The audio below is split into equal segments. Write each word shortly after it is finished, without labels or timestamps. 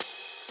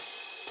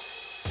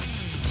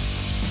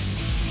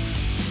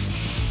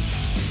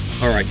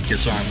right,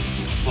 Kiss Army.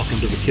 Welcome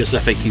to the Kiss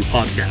FAQ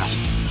podcast.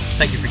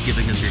 Thank you for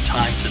giving us your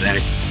time today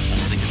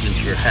and letting us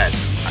into your head.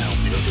 I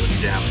hope we don't do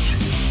any damage.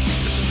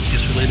 This is a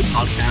Kiss-related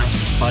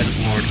podcast by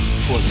the board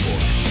for the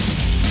board.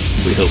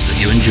 We hope that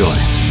you enjoy.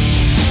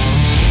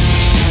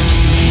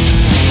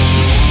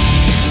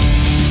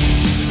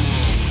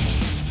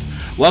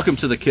 Welcome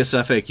to the Kiss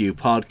FAQ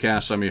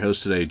podcast. I'm your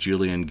host today,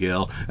 Julian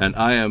Gill, and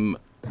I am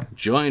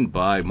joined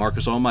by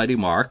Marcus Almighty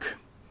Mark.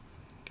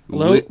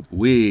 Hello.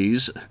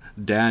 Wheeze,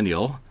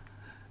 Daniel,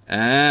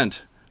 and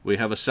we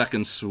have a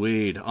second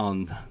Swede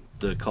on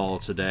the call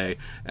today,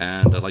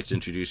 and I'd like to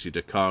introduce you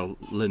to Carl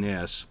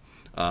Linnaeus,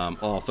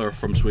 author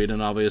from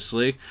Sweden,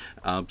 obviously.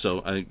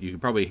 So you can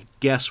probably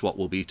guess what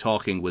we'll be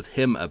talking with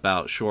him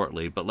about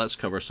shortly, but let's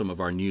cover some of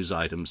our news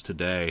items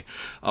today.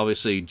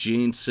 Obviously,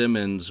 Gene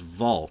Simmons'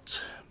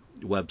 Vault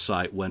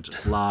website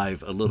went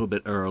live a little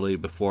bit early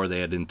before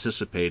they had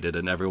anticipated,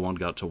 and everyone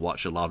got to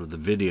watch a lot of the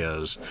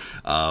videos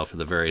for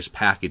the various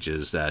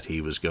packages that he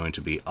was going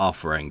to be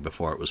offering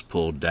before it was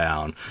pulled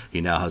down.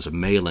 He now has a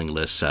mailing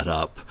list set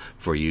up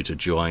for you to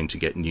join to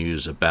get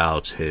news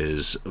about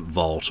his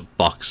Vault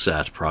box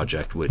set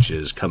project, which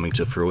is coming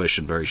to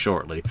fruition very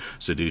shortly,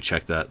 so do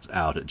check that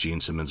out at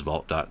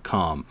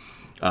genesimmonsvault.com.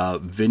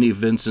 Vinnie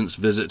Vincent's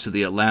visit to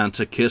the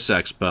Atlanta Kiss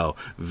Expo.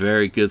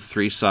 Very good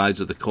three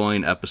sides of the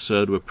coin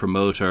episode with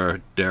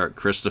promoter Derek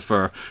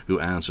Christopher,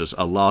 who answers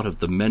a lot of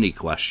the many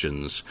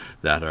questions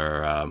that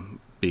are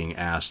being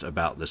asked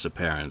about this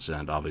appearance.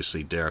 And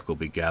obviously Derek will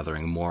be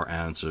gathering more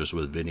answers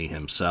with Vinnie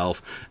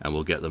himself, and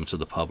we'll get them to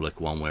the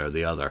public one way or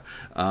the other.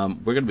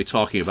 We're going to be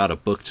talking about a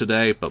book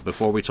today, but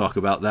before we talk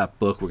about that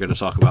book, we're going to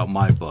talk about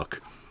my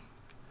book.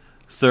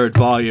 Third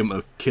volume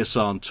of Kiss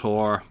on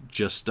Tour.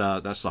 Just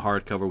that's the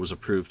hardcover, was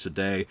approved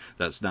today.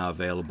 That's now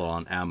available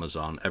on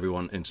Amazon.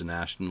 Everyone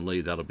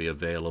internationally, that'll be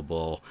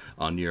available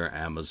on your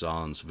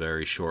Amazons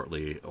very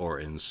shortly or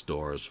in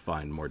stores.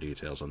 Find more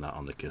details on that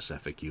on the Kiss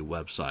FAQ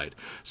website.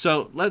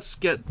 So let's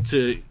get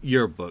to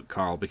your book,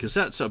 Carl, because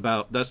that's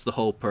the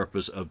whole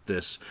purpose of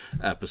this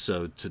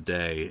episode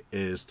today,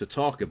 is to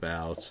talk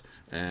about,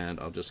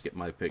 and I'll just get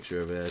my picture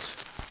of it.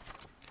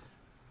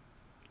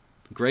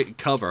 Great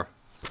cover.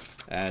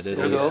 And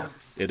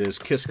it is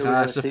Kiss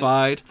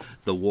Classified,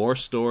 The War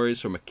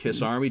Stories from a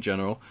Kiss Army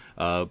General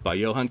by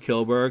Johan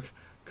Kilberg,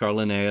 Carl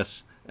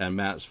Linnaeus, and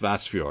Mats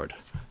Vassfjord.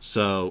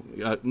 So,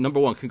 number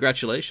one,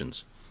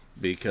 congratulations,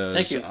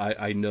 because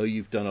I know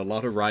you've done a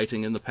lot of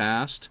writing in the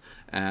past,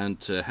 and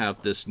to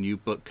have this new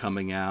book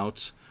coming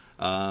out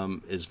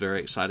is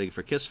very exciting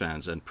for Kiss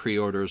fans, and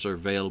pre-orders are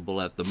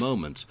available at the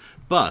moment.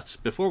 But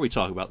before we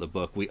talk about the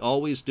book, we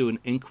always do an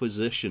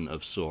inquisition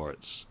of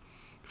sorts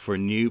for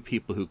new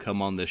people who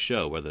come on this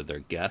show, whether they're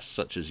guests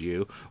such as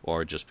you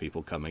or just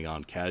people coming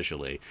on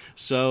casually.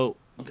 So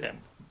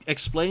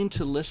explain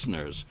to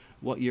listeners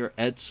what your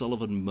Ed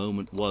Sullivan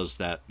moment was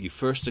that you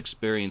first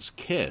experienced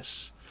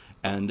Kiss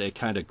and it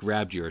kind of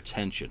grabbed your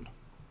attention.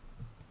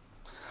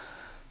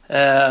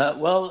 I'm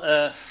born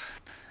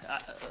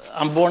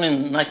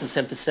in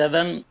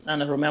 1977,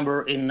 and I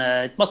remember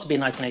it must have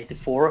been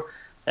 1984.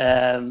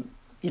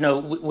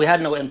 We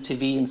had no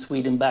MTV in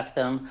Sweden back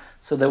then,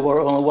 so there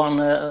was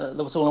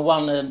only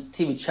one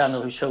TV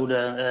channel who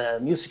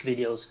showed music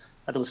videos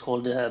that was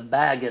called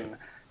Bagen.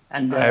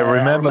 And I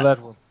remember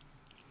that one.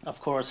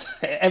 Of course,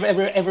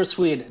 every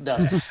Swede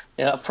does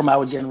from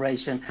our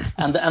generation.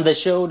 And they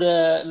showed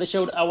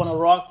I Wanna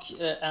Rock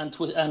and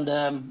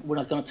We're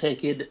Not Gonna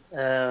Take It,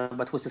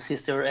 but Twisted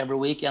Sister every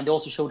week. And they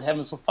also showed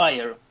Heavens on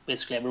Fire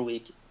basically every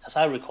week, as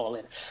I recall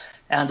it.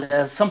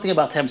 And something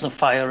about Heavens on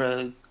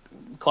Fire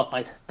caught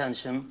my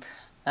attention,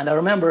 and I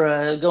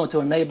remember going to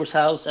a neighbor's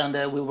house, and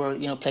we were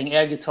playing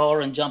air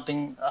guitar and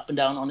jumping up and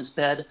down on his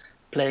bed,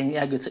 playing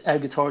air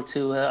guitar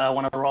to I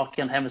Wanna Rock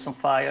and Heavens on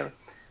Fire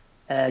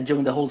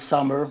during the whole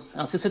summer.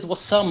 And since it was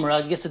summer,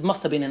 I guess it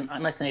must have been in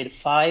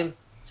 1985,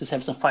 since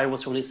Heavens on Fire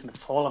was released in the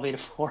fall of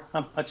 '84.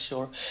 I'm not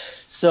sure.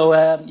 So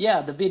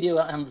the video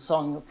and the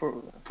song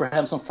for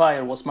Heavens on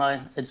Fire was my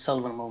Ed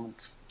Sullivan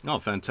moment. Oh,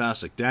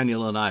 fantastic.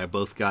 Daniel and I are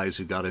both guys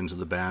who got into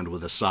the band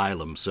with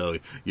Asylum, so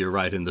you're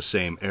right in the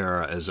same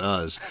era as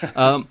us.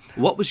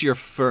 What was your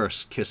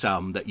first Kiss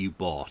album that you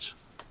bought?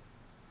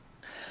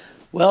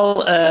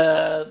 Well,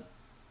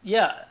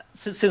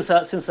 since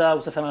I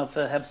was a fan of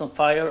Heavens on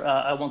Fire,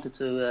 I wanted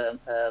to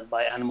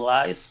buy Animal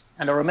Eyes.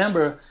 And I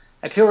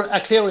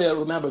clearly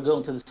remember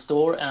going to the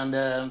store, and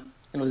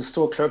the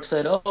store clerk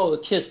said, "Oh,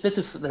 Kiss, this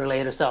is their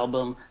latest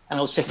album." And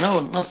I was checking,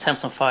 no, not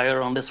Heavens on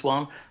Fire on this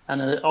one.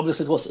 And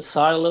obviously it was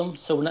Asylum.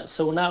 So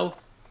now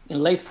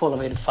in late fall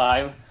of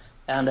 '85,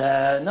 and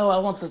I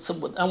want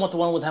the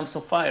one with Heavens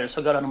on Fire.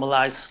 So I got Animal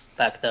Eyes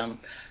back then.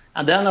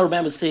 And then I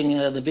remember seeing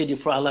the video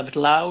for I Love It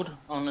Loud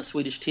on a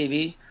Swedish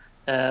TV.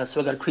 So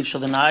I got Creature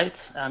of the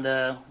Night, and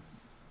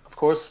of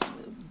course,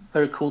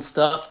 very cool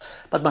stuff.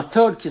 But my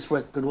third Kiss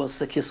record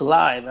was Kiss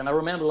Alive, and I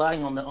remember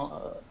lying on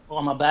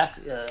my back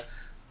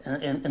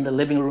in the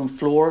living room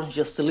floor,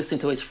 just listening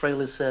to Ace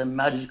Frehley's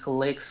Magical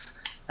Licks,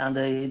 and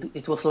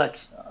it was like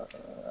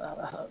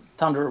a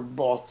thunder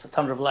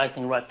of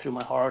lightning right through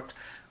my heart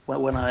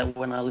when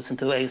I listened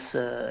to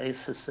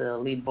Ace's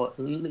lead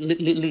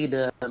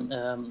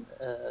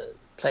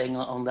playing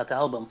on that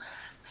album.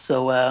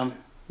 So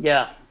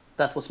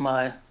that was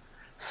my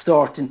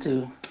start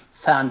into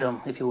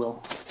fandom, if you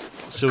will.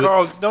 So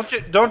Carl,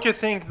 don't you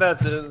think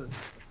that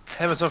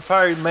Heavens on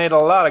Fire made a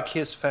lot of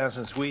Kiss fans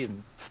in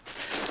Sweden?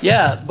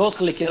 Yeah,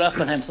 both Lick It Up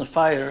and Heavens on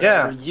Fire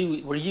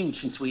were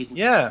huge in Sweden.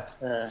 Yeah.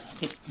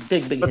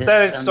 Big but hits.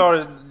 Then it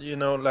started,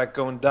 like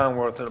going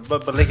downward.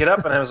 But Lick It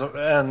Up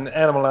and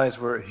Animalize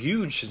were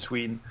huge in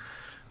Sweden.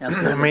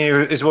 Absolutely. I mean,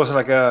 it was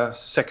like a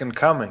second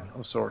coming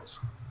of sorts.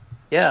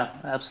 Yeah,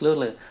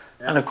 absolutely.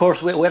 Yeah. And of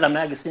course, we had a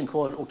magazine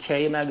called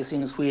OK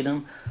Magazine in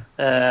Sweden,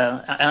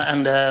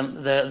 and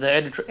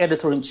the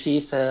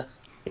editor-in-chief,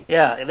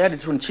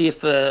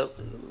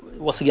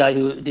 was a guy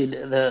who did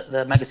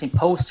the magazine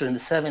Poster in the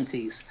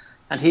 70s,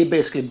 and he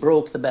basically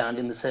broke the band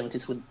in the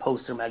 70s with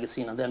Poster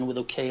magazine, and then with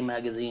OK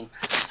Magazine.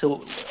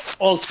 So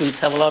all Swedes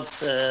have a lot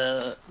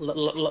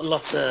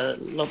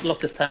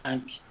to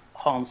thank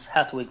Hans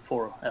Hartwig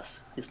for,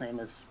 as his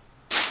name is.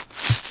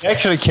 He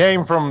actually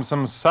came from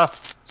some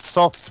soft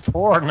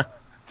porn.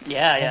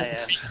 Yeah.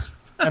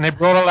 And he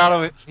brought a lot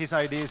of his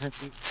ideas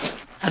into.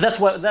 And that's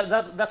why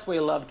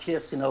you love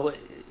Kiss. He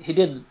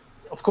did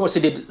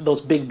those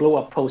big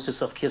blow-up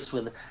posters of Kiss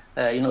with,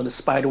 the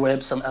spider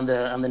webs and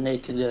the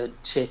naked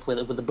chick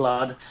with the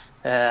blood.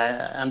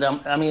 If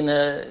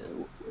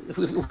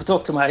we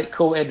talk to my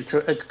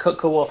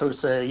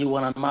co-authors,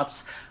 Johan and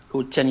Mats,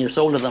 who are 10 years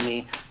older than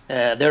me,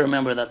 they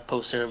remember that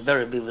poster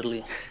very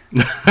vividly.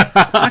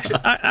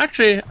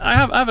 Actually, I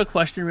have a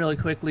question really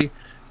quickly,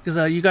 because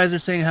you guys are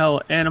saying how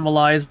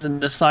Animalized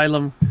and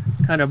Asylum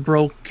kind of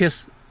broke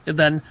Kiss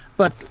then,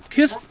 but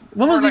Kiss,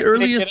 what was the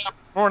earliest?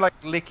 More like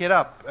Lick It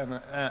Up and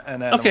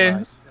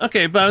Animalized.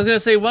 Okay, but I was gonna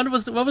say, what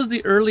was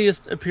the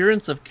earliest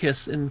appearance of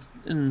Kiss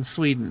in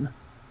Sweden,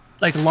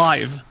 like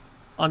live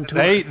on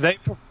tour? They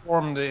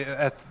performed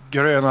at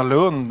Gröna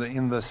Lund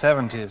in the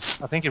 70s.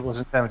 I think it was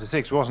in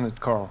 76, wasn't it,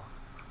 Carl?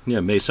 Yeah,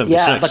 May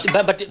 76.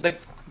 Yeah, but do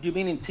you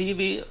mean on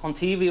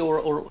TV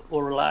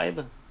or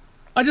live?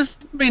 I just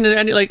mean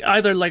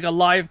either like a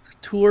live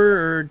tour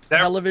or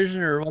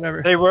television or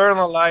whatever. They were on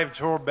a live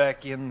tour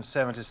back in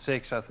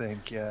 76, I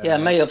think. Yeah,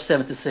 May of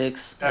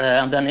 76,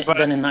 and then in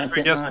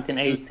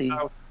 1980.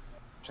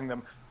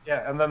 Them.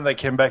 Yeah, and then they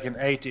came back in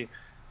 80,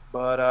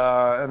 but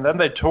and then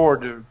they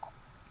toured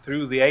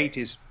through the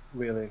 80s.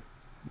 Really,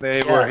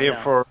 they were here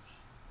for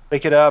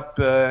Pick It Up,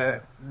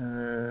 Animalize,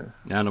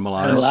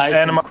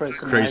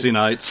 Crazy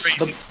Nights.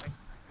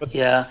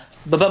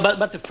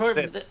 But the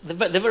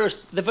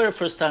very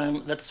first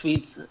time that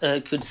Swedes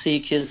could see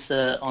Kiss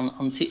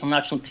on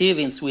national TV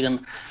in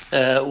Sweden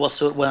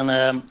was when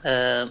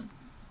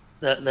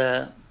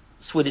the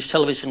Swedish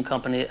television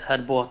company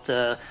had bought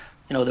the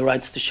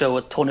rights to show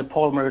Tony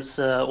Palmer's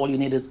All You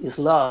Need Is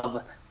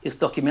Love, his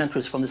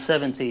documentaries from the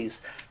 70s,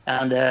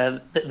 and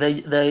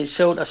they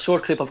showed a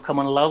short clip of Come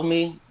On Love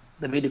Me,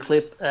 the video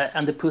clip,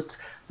 and they put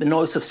the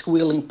noise of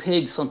squealing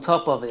pigs on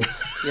top of it.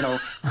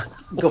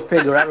 Go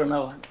figure. I don't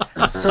know.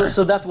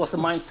 So that was the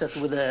mindset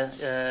with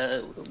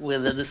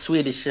the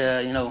Swedish,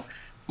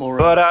 more.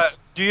 But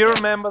do you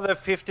remember the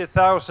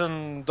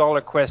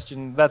 $50,000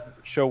 question, that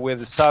show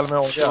with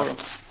Salme? Sure.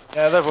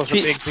 Yeah, that was a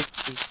big.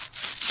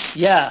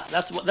 Yeah,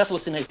 that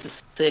was in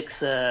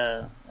 '86.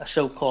 A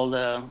show called,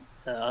 I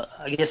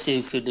guess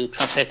you could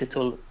translate it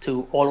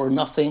to All or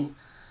Nothing.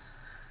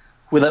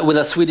 With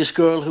a Swedish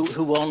girl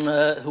who won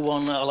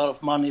a lot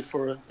of money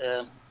for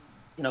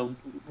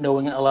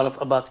knowing a lot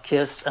about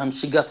Kiss, and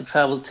she got to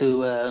travel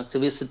to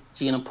visit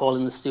Gene and Paul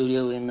in the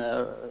studio in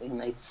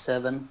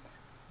 '87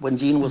 when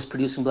Gene was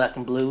producing Black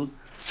and Blue.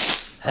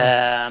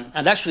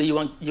 And actually,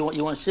 Johan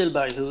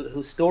Kihlberg,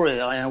 whose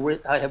story I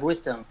have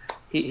written,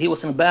 he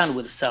was in a band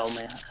with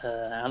Salme,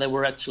 and they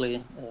were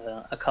actually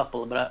a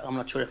couple, but I'm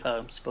not sure if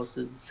I'm supposed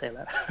to say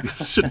that.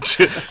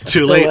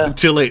 Too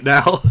late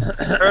now.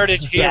 Heard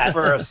it here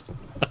first.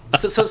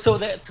 So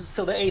the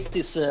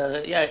 80s,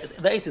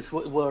 the 80s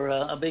were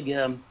a big.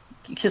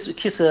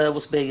 Kiss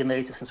was big in the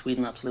 80s in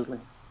Sweden, absolutely.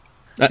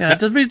 Yeah,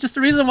 just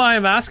the reason why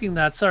I'm asking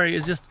that, sorry,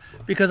 is just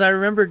because I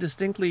remember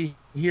distinctly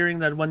hearing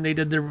that when they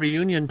did the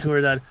reunion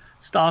tour, that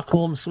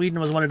Stockholm, Sweden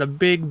was one of the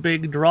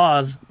big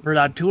draws for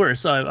that tour.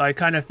 So I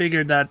kind of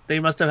figured that they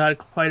must have had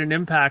quite an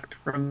impact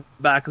from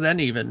back then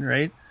even,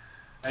 right?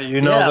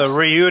 The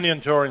reunion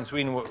tour in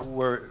Sweden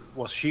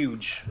was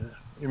huge.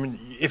 I mean,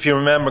 if you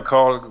remember,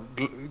 Carl,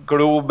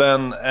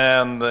 Globen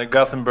and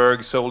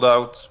Gothenburg sold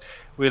out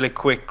really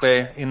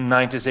quickly in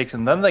 '96,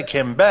 and then they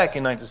came back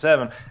in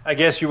 '97. I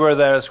guess you were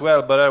there as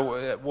well, but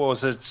I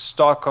was at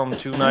Stockholm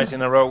 2 nights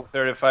in a row,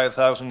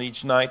 35,000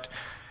 each night.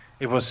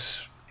 It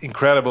was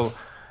incredible,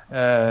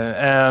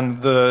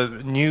 and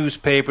the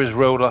newspapers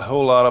wrote a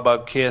whole lot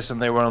about Kiss,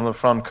 and they were on the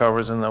front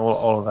covers and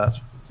all of that.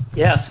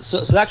 Yes,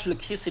 so actually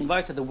Kiss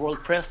invited the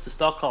world press to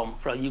Stockholm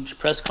for a huge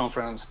press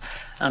conference,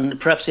 and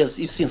perhaps you've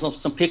seen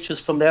some pictures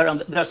from there,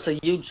 and there's a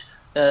huge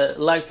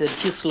lighted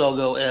Kiss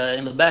logo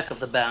in the back of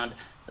the band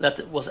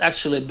that was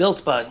actually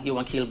built by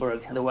Johan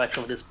Kihlberg, the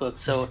writer of this book.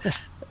 So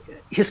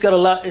he's got a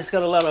lot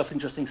of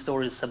interesting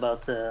stories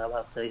about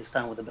his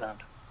time with the band.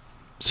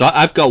 So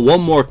I've got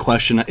one more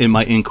question in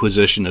my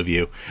inquisition of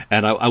you,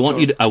 and I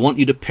want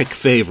you to pick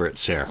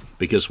favorites here,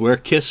 because we're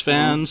Kiss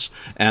fans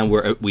and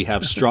we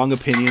have strong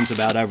opinions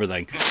about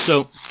everything.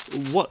 So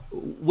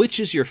which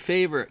is your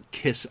favorite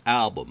Kiss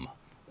album?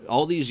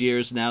 All these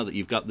years now that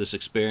you've got this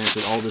experience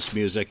with all this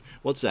music,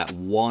 what's that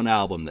one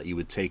album that you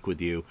would take with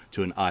you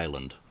to an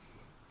island?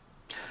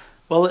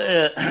 Well,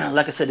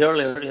 like I said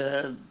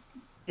earlier,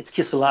 it's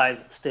Kiss Alive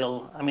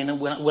still. I mean,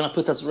 when I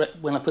put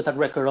that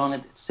record on,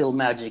 it's still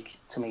magic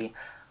to me.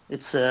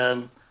 It's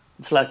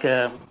like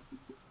if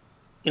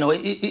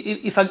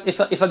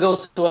I go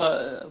to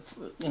a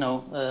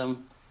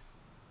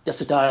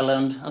desert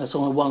island and there's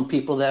only one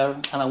people there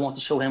and I want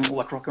to show him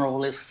what rock and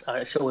roll is,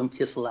 I show him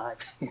Kiss Alive.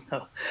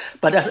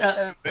 But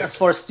as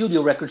far as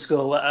studio records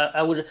go,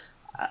 I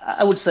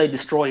would say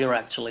Destroyer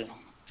actually.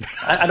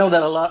 I know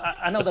that a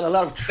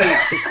lot of true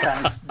Kiss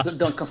fans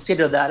don't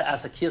consider that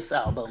as a Kiss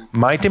album.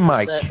 Mighty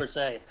Mike. Per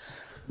se.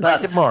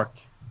 But Mighty Mark.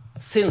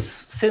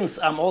 Since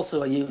I'm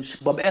also a huge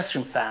Bob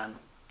Ezrin fan,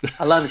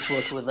 I love his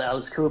work with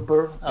Alice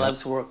Cooper. I love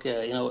his work,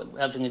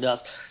 everything he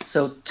does.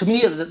 So to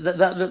me,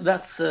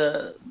 that's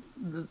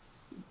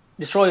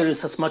Destroyer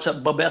is as much a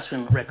Bob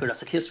Ezrin record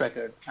as a Kiss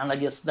record, and I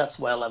guess that's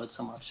why I love it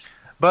so much.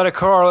 But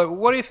Carl,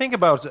 what do you think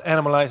about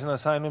Animalize and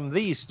Asylum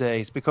these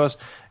days? Because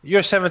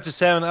you're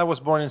 77, I was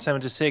born in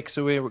 76,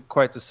 so we were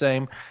quite the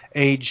same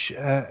age.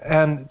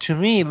 And to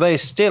me, they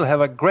still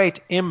have a great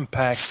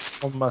impact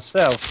on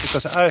myself,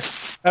 because I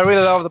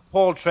really love the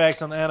Paul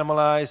tracks on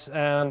Animalize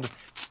and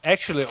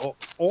actually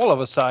all of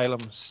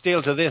Asylum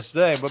still to this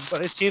day. But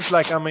it seems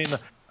like I'm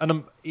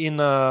in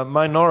a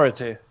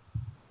minority.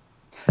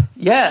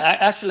 Yeah,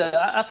 I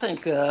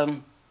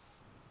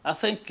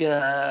think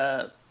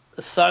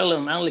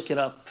Asylum and Lick It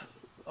Up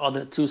are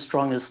the two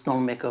strongest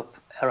non-makeup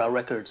era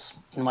records,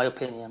 in my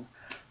opinion.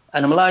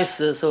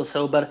 Animalize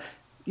so, but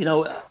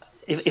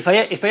if I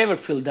ever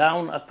feel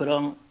down, I put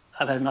on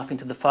I've Had Nothing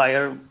to the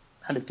Fire,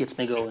 and it gets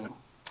me going.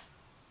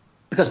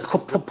 Because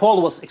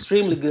Paul was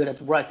extremely good at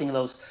writing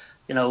those,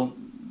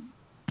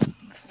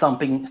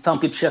 thumping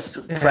chest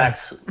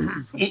tracks.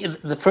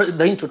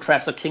 The intro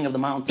tracks are King of the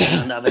Mountain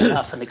and I've Had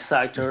Enough and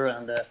Exciter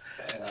and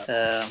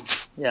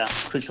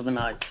Creature of the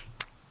Night.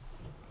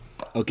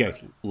 Okay,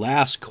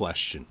 last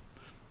question.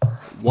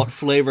 What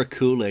flavor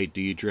Kool-Aid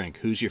do you drink?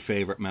 Who's your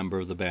favorite member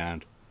of the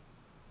band?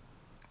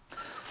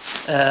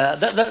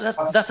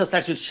 That has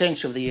actually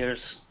changed over the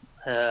years.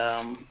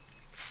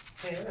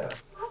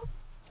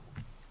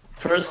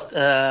 First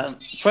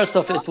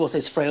off, it was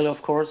Ace Frehley,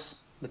 of course,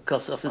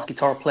 because of his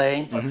guitar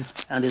playing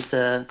and his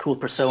cool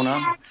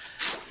persona.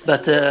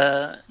 But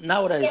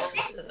nowadays,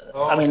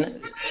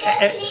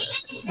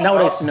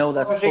 nowadays you know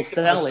that Paul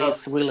Stanley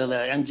is really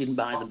the engine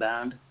behind the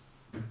band.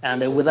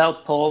 And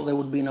without Paul, there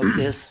would be no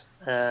Kiss.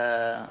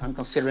 And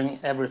considering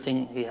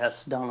everything he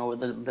has done over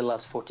the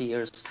last 40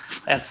 years,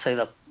 I have to say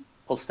that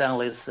Paul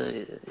Stanley is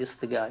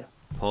the guy.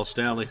 Paul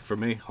Stanley, for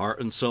me, heart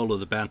and soul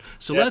of the band.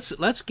 So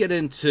let's get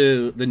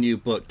into the new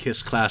book,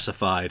 Kiss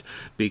Classified,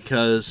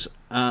 because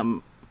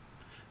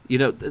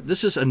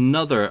this is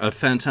a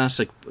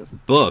fantastic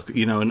book,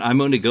 and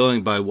I'm only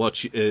going by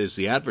what is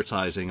the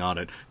advertising on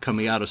it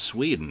coming out of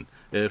Sweden.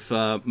 If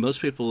most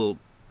people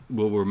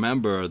will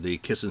remember the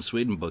Kiss in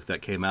Sweden book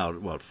that came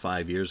out, 4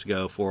 years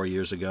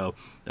ago,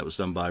 that was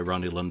done by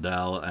Ronnie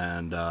Lundell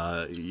and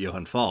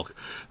Johan Falk.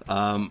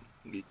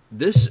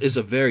 This is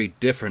a very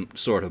different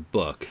sort of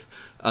book.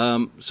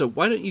 So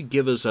why don't you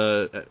give us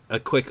a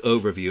quick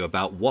overview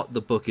about what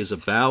the book is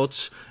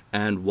about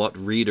and what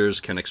readers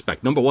can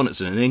expect? Number one,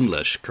 it's in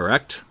English,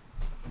 correct?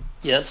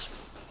 Yes.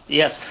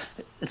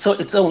 So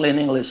it's only in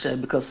English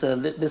because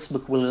this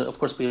book will, of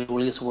course, be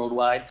released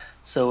worldwide.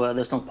 So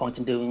there's no point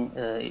in doing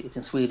it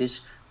in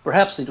Swedish.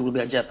 Perhaps it will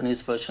be a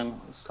Japanese version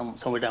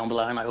somewhere down the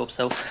line. I hope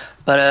so.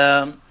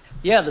 But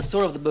the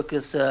story of the book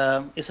is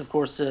of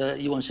course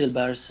Johan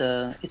Kihlberg's.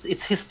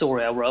 It's his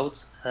story I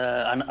wrote,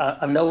 and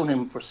I've known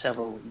him for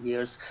several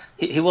years.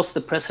 He was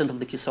the president of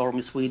the Kiss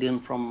Army Sweden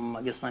from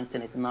I guess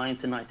 1989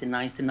 to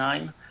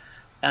 1999.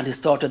 And he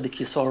started the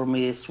Kiss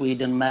Army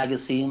Sweden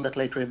magazine that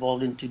later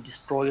evolved into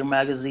Destroyer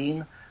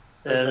magazine.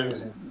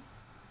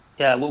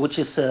 Which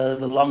is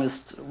the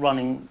longest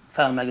running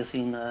fan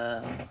magazine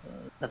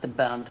that the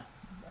band,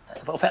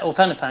 or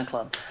fan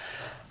club.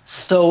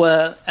 So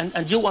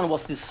and Johan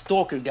was this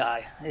stalker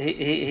guy.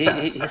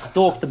 He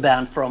stalked the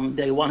band from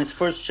day one. His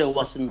first show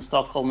was in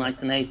Stockholm,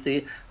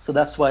 1980. So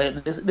that's why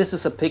this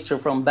is a picture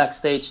from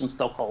backstage in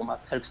Stockholm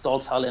at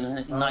Eriksdalshallen in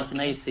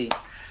 1980.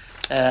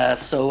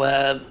 So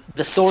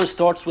the story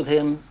starts with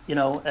him,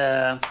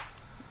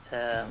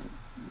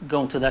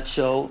 going to that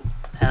show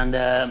and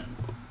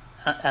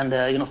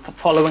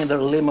following the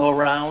limo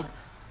around,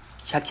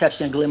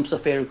 catching a glimpse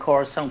of Eric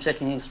Carr sound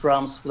checking his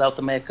drums without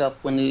the makeup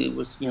when he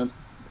was,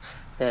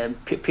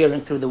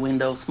 peering through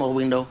the small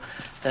window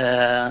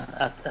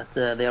at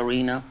the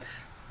arena.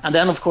 And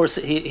then, of course,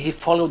 he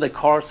followed the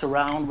Cars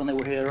around when they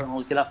were here on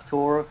Lick It Up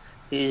tour.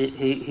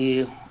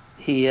 He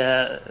he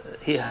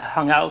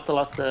hung out a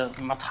lot,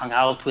 not hung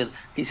out with,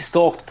 he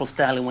stalked Paul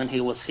Stanley when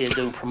he was here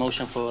doing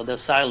promotion for the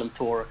Asylum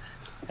tour,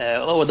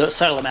 or the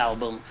Asylum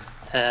album.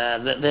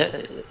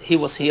 He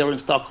was here in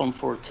Stockholm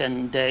for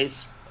 10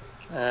 days,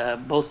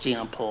 both Gene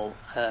and Paul.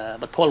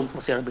 But Paul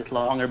was here a bit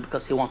longer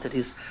because he wanted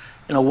his,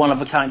 one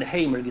of a kind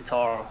Hamer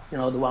guitar,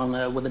 the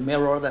one with the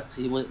mirror that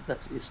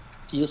is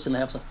used in the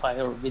Heavens on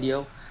Fire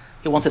video.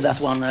 He wanted that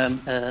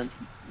one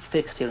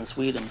fixed here in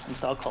Sweden, in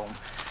Stockholm.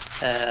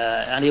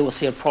 And he was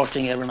here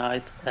partying every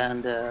night.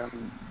 And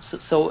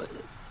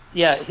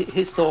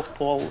he stalked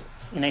Paul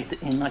in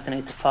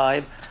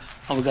 1985.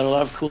 And we got a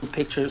lot of cool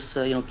pictures,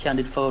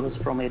 candid photos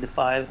from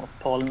 '85 of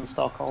Paul in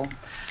Stockholm.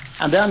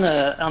 And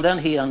then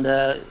he and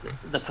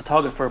the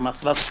photographer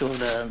Mats Vasco,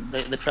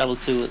 they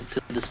traveled to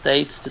the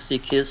States to see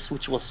Kiss,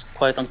 which was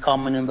quite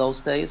uncommon in those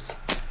days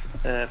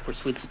for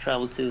Swedes to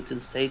travel to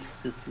the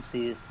States to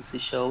see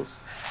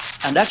shows.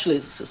 And actually,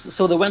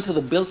 so they went to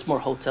the Biltmore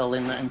Hotel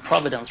in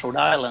Providence, Rhode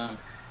Island,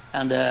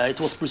 and it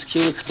was Bruce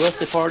Kulick's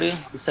birthday party,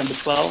 December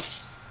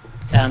 12th,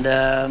 and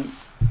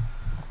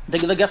they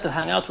got to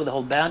hang out with the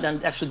whole band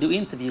and actually do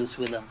interviews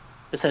with them.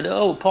 They said,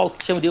 "Oh, Paul,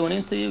 can we do an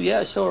interview?"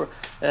 "Yeah, sure."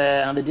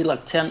 And they did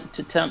like 10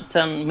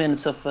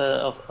 minutes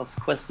of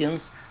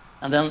questions,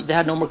 and then they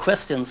had no more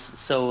questions.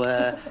 So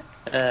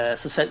they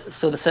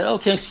said,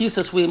 "Okay, excuse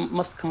us, we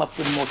must come up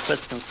with more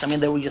questions." I mean,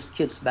 they were just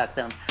kids back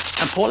then.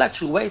 And Paul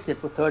actually waited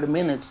for 30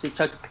 minutes. He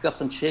tried to pick up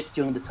some chick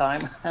during the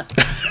time,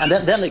 and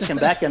then they came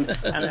back and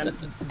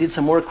did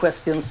some more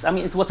questions. I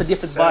mean, it was a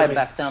different vibe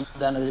back then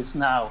than it is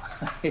now,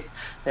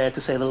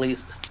 to say the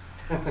least.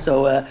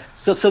 So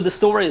the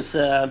story is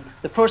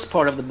the first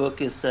part of the book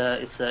is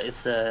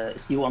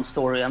Johan's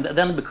story, and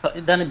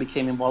then he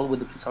became involved with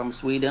the Kiss Army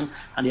Sweden,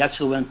 and he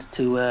actually went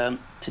to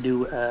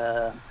do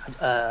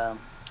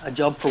a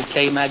job for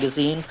K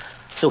Magazine.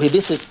 So he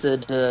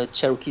visited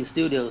Cherokee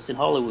Studios in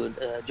Hollywood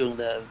during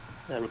the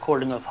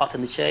recording of Hot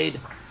in the Shade.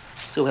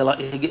 So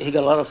he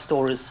got a lot of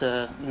stories,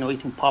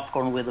 eating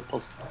popcorn with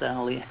Paul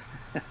Stanley,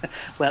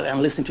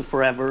 and listening to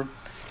Forever.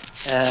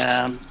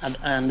 And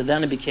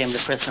then he became the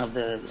president of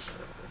the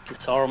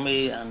Kiss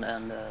Army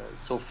and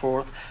so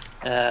forth.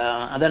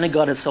 And then he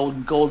got his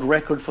old gold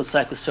record for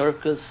Psycho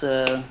Circus,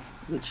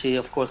 which he,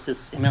 of course,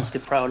 is immensely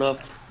proud of,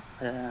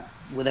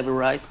 with every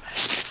right.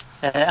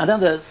 And then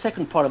the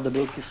second part of the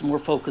book is more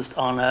focused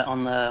on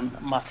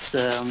Mats'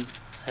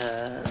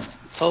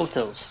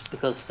 photos,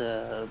 because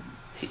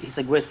he's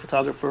a great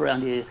photographer,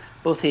 and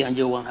both he and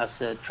Johan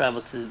has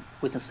traveled to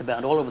witness the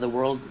band all over the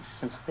world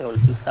since the early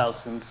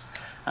 2000s,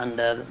 and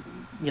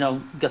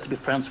got to be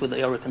friends with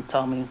Eric and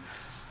Tommy.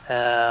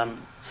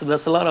 So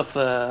there's a lot of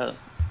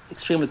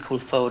extremely cool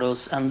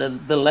photos, and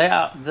the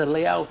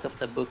layout of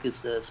the book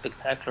is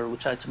spectacular. We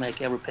try to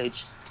make every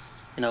page,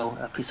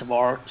 a piece of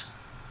art.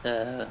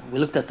 We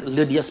looked at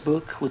Lydia's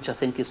book, which I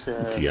think is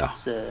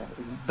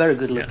very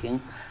good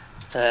looking.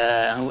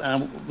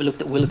 And we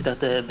looked at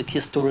the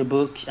Kiss Story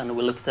book, and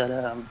we looked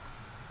at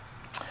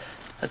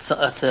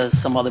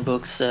some other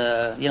books,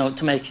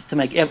 to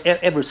make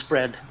every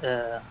spread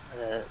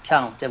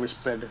count, every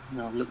spread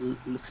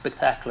look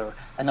spectacular,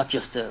 and not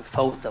just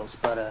photos,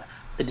 but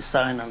the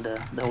design and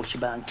the whole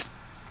shebang.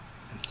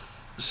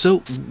 So,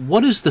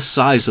 what is the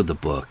size of the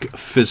book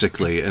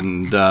physically,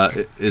 and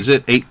is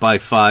it 8 by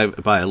 5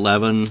 by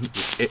 11,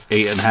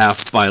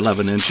 8.5 by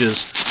 11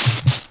 inches?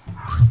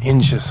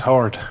 Inches,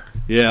 hard.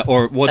 Yeah,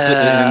 or what's it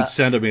in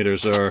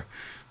centimeters, or?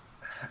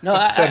 No,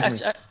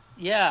 actually,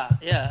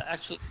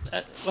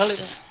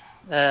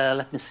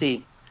 let me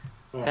see.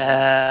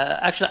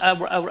 Actually,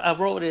 I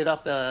wrote it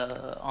up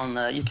on.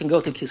 You can go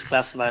to Kiss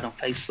Classified on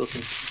Facebook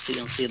and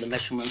see the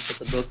measurements of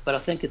the book. But I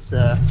think it's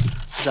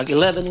like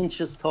 11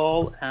 inches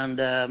tall and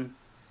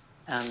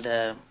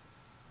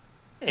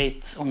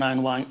 8 or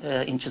 9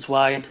 inches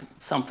wide,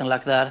 something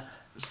like that.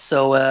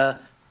 So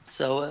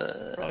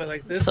probably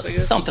like this, I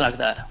guess. Something like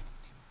that.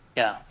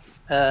 Yeah.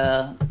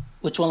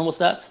 Which one was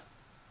that?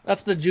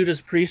 That's the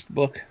Judas Priest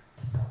book.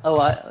 Oh,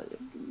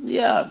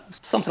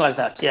 something like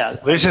that. Yeah.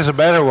 This is a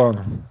better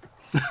one.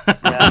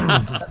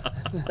 Yeah.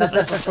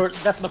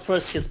 That's my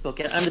first Kiss book,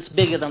 and it's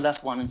bigger than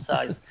that one in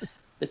size,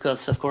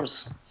 because of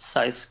course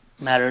size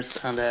matters.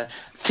 And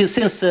since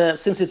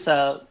it's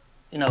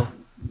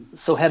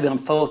so heavy on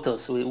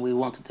photos, we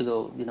wanted to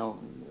go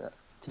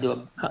to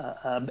do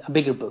a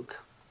bigger book.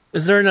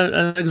 Is there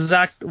an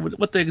exact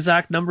what the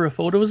exact number of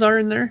photos are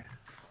in there?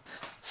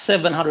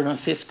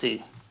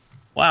 750.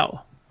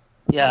 Wow.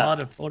 That's a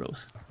lot of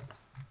photos.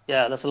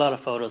 Yeah, that's a lot of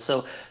photos.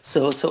 So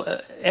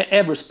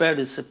every spread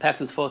is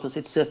packed with photos.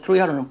 It's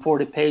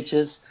 340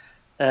 pages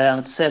and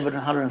it's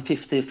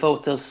 750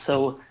 photos.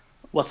 So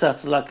what's that?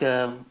 It's like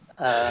 2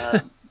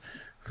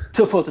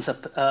 photos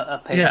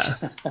a page,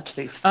 at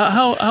least.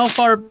 How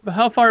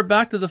far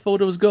back do the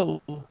photos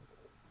go?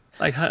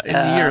 Like in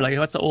the year? Like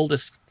what's the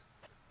oldest?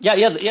 Yeah.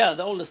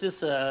 The oldest is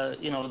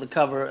the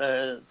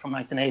cover from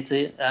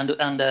 1980,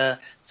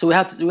 and so we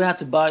had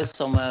to buy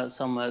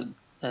some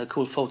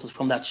cool photos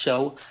from that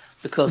show,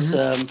 because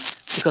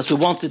we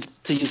wanted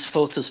to use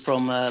photos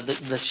from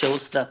the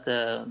shows that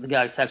the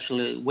guys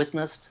actually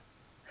witnessed,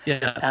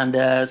 Yeah.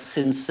 And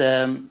since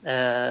none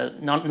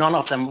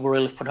of them were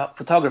really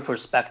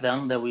photographers back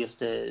then, they were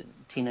just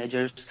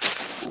teenagers,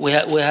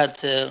 I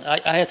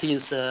had to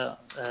use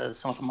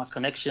some of my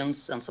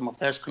connections and some of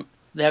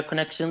their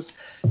connections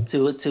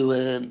to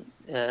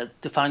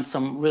find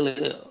some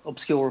really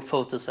obscure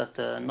photos that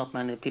not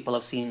many people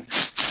have seen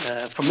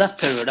from that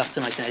period up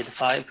to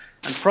 1985.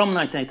 And from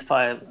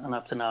 1985 and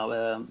up to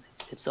now,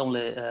 it's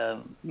only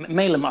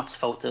mainly Mats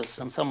photos,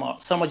 and some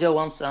are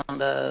Johan's,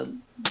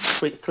 and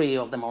three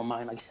of them are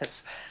mine, I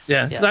guess.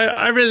 Yeah.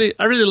 I really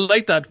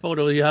like that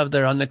photo you have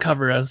there on the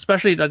cover,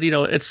 especially that,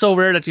 it's so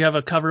rare that you have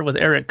a cover with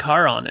Eric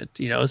Carr on it,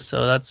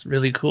 so that's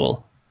really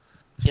cool.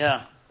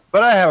 Yeah.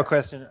 But I have a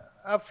question.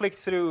 I flicked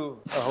through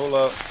a whole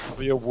lot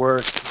of your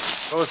work,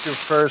 both your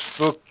first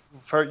book,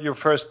 your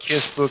first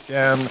Kiss book,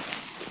 and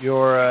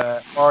your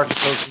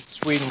articles in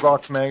Sweden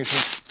Rock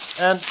magazine.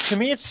 And to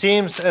me, it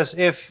seems as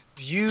if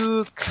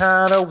you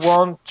kind of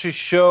want to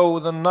show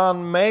the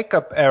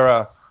non-makeup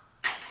era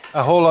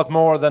a whole lot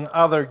more than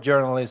other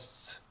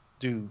journalists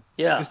do.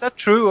 Yeah. Is that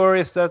true, or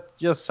is that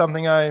just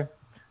something I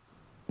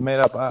made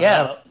up?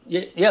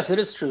 Yes, it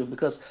is true,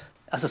 because,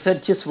 as I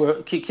said, Kiss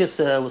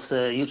was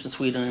huge in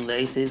Sweden in the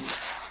 80s,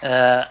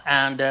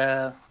 and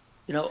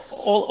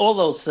all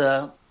those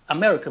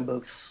American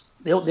books,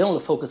 they only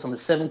focus on the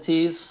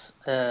 70s,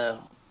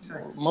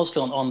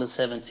 mostly on the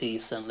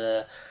 70s,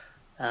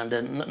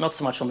 and not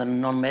so much on the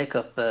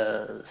non-makeup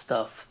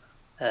stuff.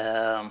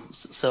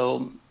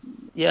 So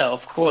yeah,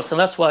 of course, and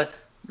that's why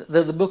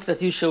the book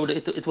that you showed,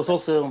 it was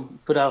also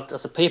put out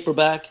as a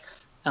paperback.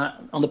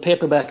 On the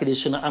paperback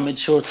edition, I made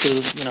sure to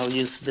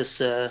use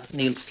this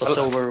Niels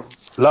Vassover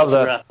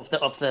photograph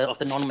of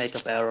the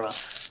non-makeup era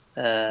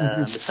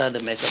beside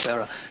the makeup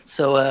era.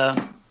 So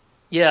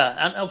yeah,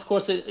 and of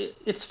course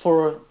it's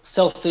for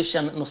selfish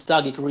and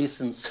nostalgic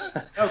reasons.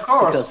 Of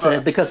course,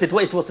 because it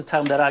was the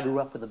time that I grew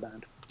up with the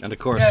band. And of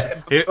course,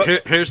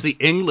 here's the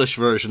English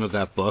version of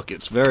that book.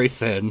 It's very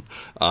thin.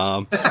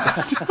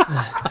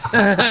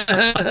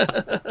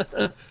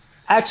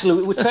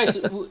 Actually, we tried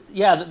to.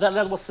 Yeah,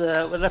 that was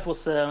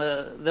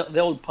the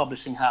old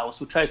publishing house.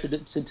 We tried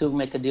to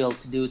make a deal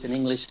to do it in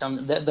English,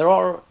 and there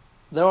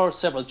are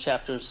several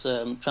chapters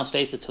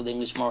translated to the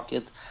English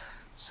market.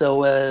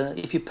 So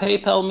if you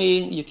PayPal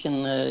me, you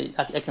can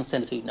I can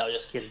send it to you. No,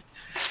 just kidding.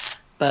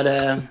 But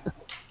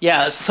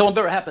yeah, so I'm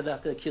very happy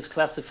that the Kiss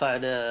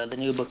Classified, the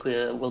new book,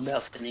 will be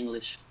out in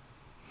English.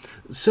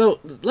 So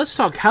let's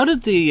talk. How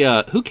did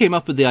who came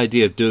up with the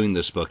idea of doing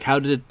this book? How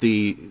did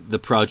the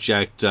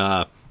project,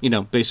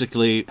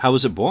 basically, how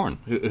was it born?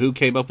 Who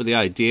came up with the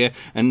idea,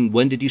 and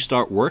when did you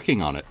start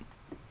working on it?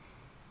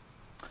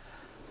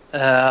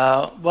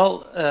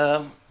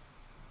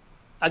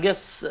 I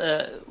guess,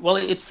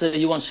 it's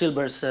Johan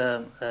Kjellberg's,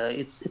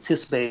 it's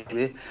his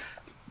baby,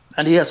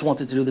 and he has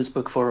wanted to do this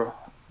book for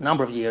a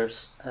number of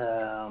years.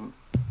 The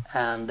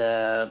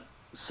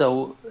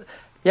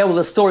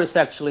story is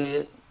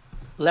actually,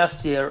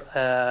 last year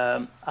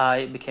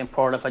I became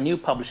part of a new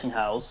publishing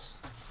house,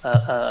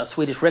 a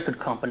Swedish record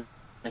company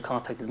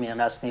contacted me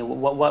and asked me,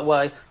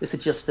 why is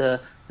it just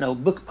a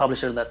book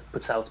publisher that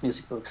puts out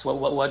music books?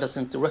 Why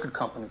doesn't the record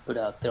company put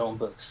out their own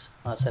books?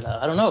 I said,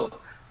 I don't know.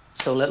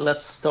 So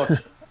let's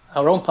start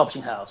our own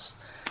publishing house.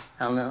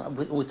 And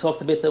we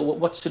talked a bit,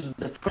 what should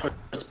the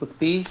first book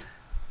be?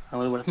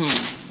 And we were,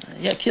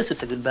 Kiss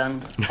is a good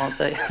band, aren't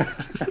they?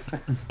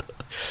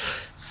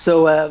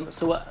 So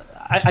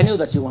I knew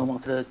that Johan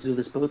wanted to do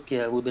this book.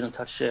 We've been in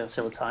touch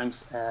several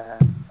times.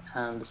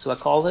 And so I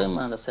called him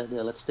and I said,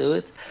 let's do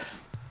it.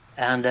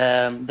 And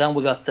then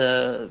we got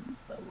I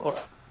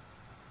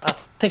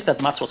think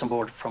that Mats was on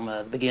board from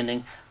the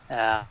beginning.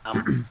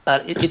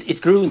 But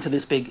it grew into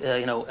this big,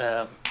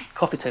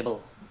 coffee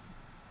table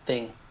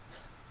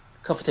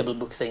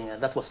book thing.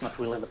 That was not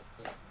really the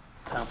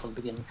plan from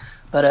the beginning.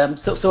 But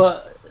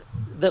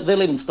they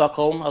live in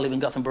Stockholm. I live in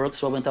Gothenburg,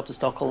 so I went up to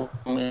Stockholm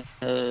in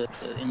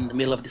the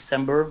middle of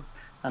December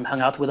and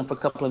hung out with them for a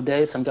couple of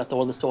days and got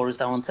all the stories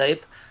down on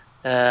tape.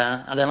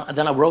 And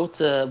then I wrote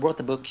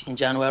the book in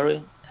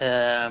January,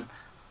 and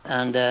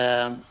then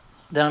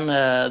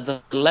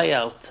the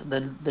layout,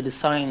 the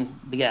design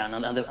began,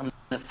 and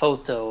the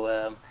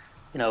photo.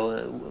 We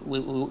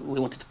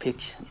wanted to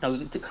pick.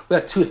 We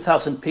had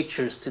 2,000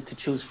 pictures to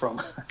choose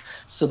from,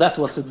 so that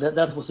was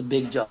a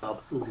big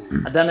job.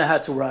 Mm-hmm. And then I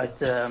had to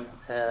write,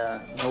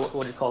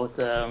 what do you call it?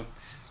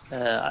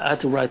 I had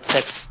to write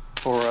text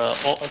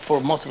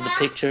for most of the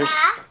pictures.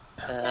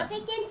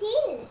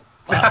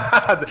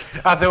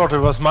 I thought it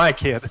was my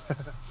kid.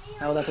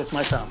 No, that was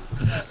my son.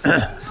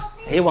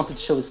 He wanted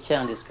to show his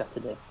candy he's got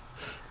today.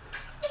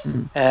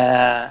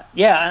 And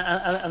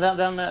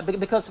then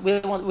because we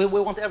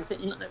want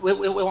everything, we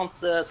want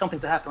something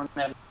to happen on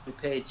every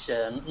page.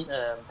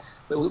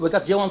 We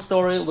got Johan's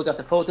story, we got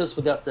the photos,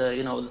 we got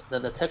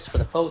the text for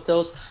the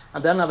photos,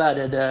 and then I've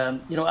added,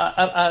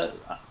 I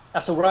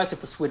as a writer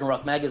for Sweden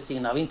Rock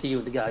magazine, I've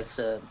interviewed the guys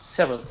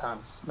several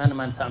times,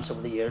 many times over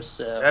the years.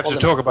 We have to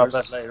talk about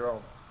that later on.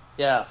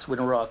 Yeah,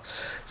 Sweden Rock.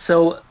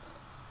 So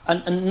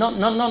And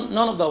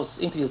none of those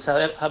interviews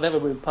have ever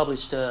been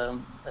published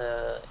in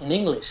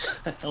English,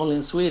 only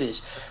in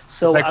Swedish.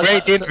 So they're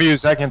great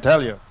interviews, I can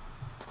tell you.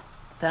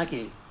 Thank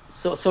you.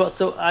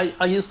 So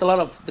I used a lot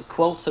of the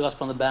quotes I got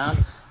from the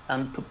band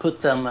and put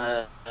them,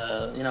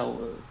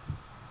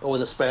 over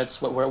the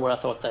spreads where I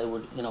thought they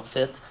would,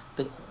 fit.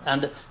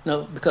 And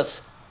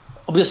because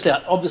obviously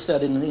I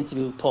didn't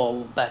interview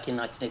Paul back in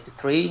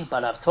 1983,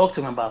 but I've talked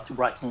to him about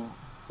writing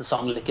the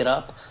song "Lick It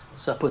Up."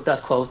 So I put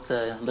that quote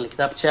in the "Lick It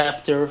Up"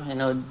 chapter.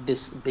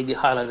 This big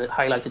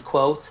highlighted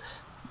quote.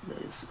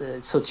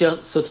 So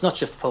it's not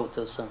just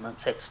photos and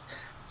text.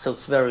 So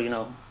it's very,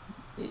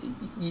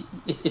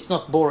 it's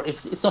not boring.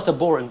 It's not a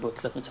boring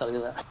book, let me tell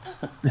you that.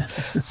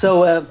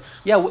 So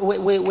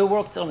we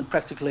worked on it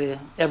practically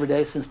every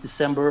day since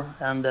December,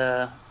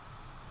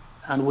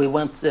 and we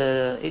went.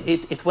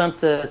 It went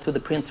to the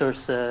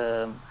printers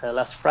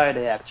last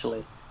Friday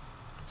actually.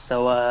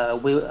 So I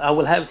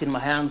will have it in my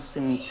hands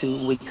in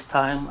 2 weeks'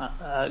 time,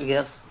 I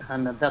guess,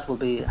 and that will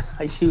be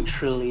a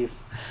huge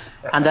relief.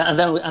 And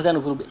then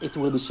it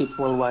will be shipped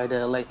worldwide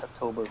late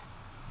October.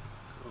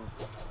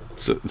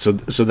 So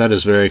that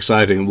is very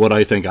exciting. What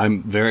I think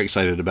I'm very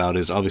excited about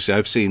is obviously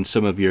I've seen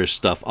some of your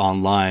stuff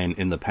online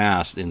in the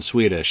past in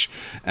Swedish,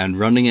 and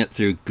running it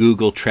through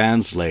Google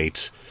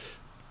Translate.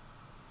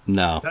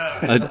 No,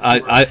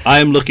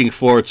 I'm looking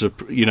forward to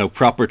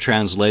proper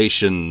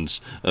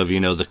translations of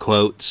the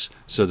quotes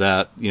so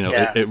that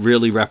it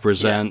really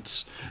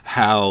represents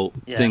how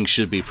things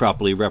should be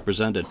properly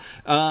represented.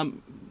 How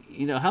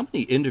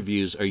many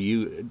interviews are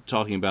you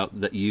talking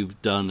about that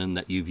you've done and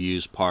that you've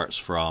used parts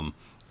from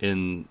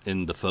in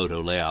the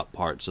photo layout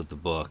parts of the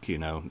book?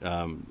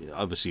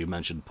 Obviously you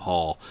mentioned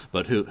Paul,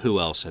 but who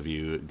else have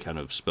you kind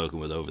of spoken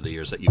with over the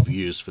years that you've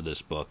used for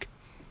this book?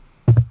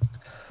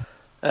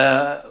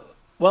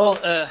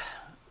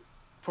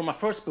 For my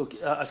first book,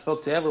 I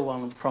spoke to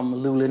everyone from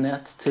Lou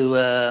Lynette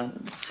to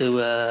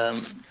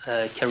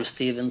Carrie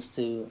Stevens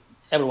to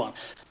everyone.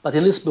 But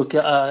in this book,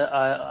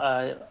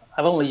 I've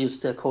only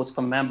used quotes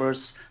from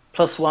members,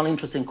 plus one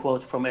interesting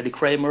quote from Eddie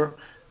Kramer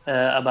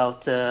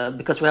about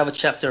because we have a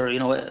chapter,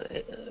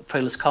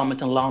 Frehley's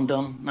Comet in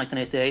London,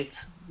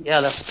 1988. Yeah,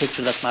 that's a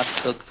picture that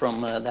Mats took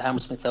from the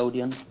Hammersmith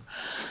Odeon,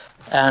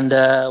 and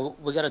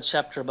we got a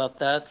chapter about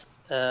that.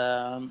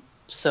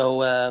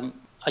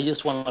 I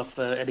used one of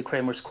Eddie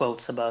Kramer's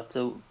quotes about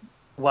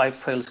why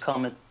Frehley's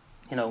Comet,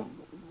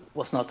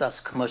 was not as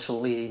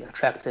commercially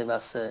attractive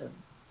as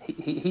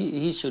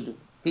he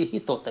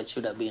thought that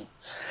should have been.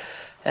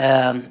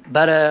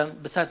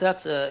 But besides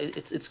that,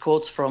 it's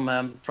quotes from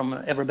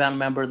every band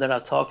member that I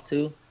talked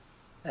to.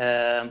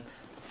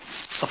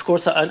 Of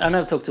course, I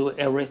never talked to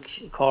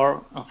Eric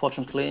Carr,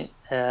 unfortunately,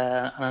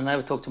 and I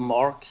never talked to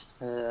Mark.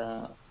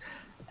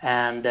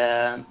 And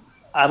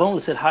I've only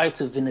said hi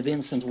to Vinnie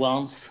Vincent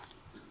once.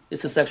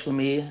 This is actually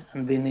me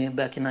and Vinnie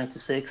back in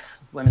 '96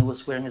 when he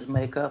was wearing his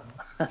makeup.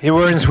 He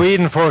were in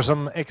Sweden for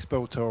some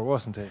expo tour,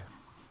 wasn't he?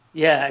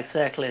 Yeah,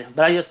 exactly.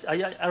 But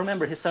I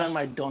remember he signed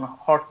my Don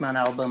Hartman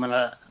album,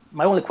 and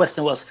my only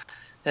question was,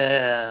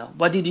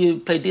 why did you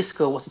play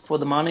disco? Was it for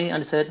the money? And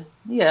he said,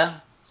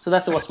 yeah. So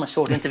that was my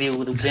short interview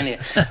with Vinnie.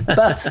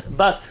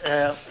 But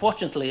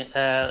fortunately,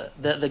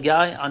 the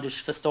guy, Anders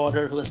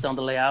Verstader, who has done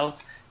the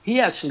layout, he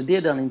actually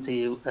did an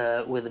interview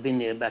with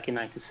Vinnie back in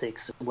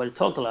 '96 where he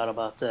talked a lot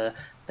about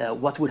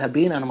what would have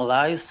been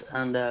Animalize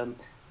and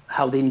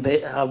how the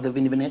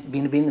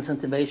Vinnie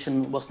Vincent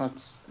invasion was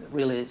not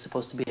really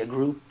supposed to be a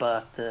group,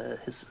 but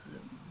his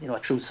a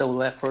true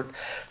solo effort.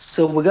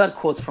 So we got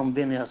quotes from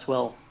Vinnie as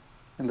well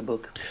in the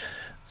book.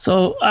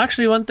 So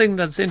actually, one thing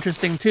that's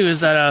interesting too is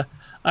that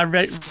I'm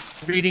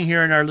reading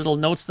here in our little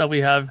notes that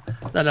we have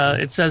that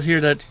it says here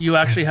that you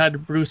actually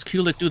had Bruce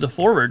Kulick do the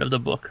foreword of the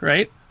book,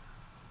 right?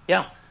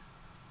 Yeah.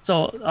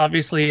 So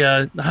obviously,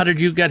 how did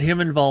you get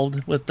him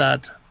involved with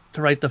that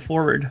to write the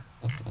foreword?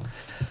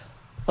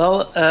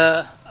 Well,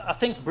 I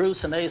think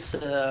Bruce and Ace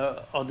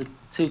are the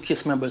two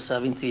KISS members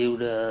I've interviewed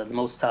the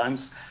most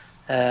times.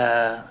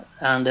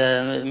 And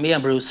me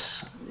and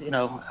Bruce,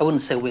 I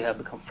wouldn't say we have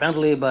become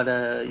friendly, but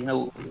I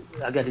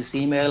got his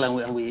email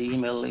and we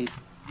email,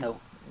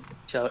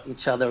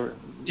 each other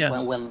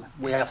when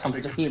we have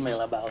something to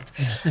email about.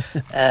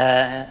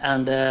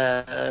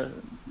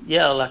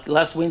 Like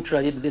last winter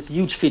I did this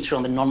huge feature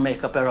on the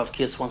non-makeup era of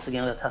KISS once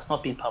again that has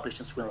not been published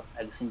in Sweden Rock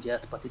Magazine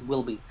yet, but it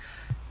will be.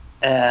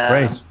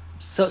 Great.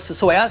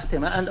 So I asked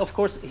him, and of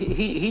course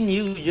he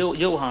knew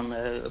Johan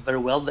very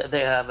well.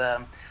 They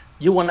have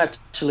Johan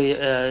actually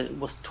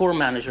was tour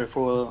manager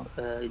for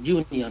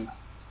Union,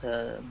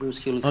 Bruce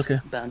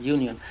Kulick's band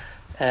Union,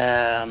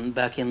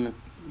 back in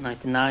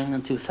 '99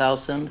 and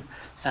 2000,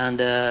 and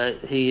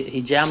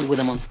he jammed with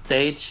them on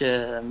stage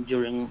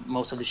during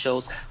most of the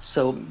shows.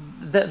 So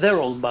they're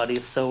old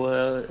buddies.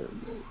 So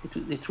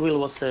it really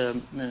was,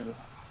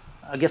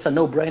 I guess, a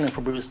no-brainer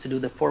for Bruce to do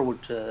the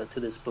foreword to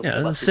this book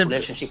about his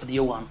relationship with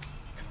Johan.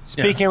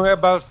 Speaking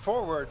about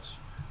forewords,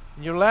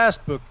 in your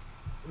last book,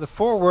 the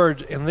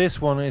foreword in this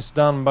one is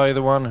done by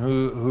the one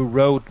who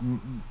wrote,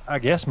 I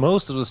guess,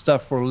 most of the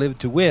stuff for Live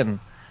to Win.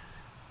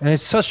 And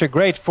it's such a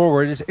great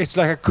forward. It's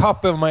like a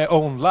copy of my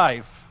own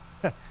life.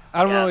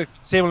 I don't know if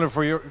it's similar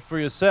for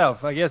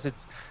yourself. I guess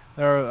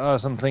there are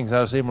some things that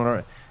are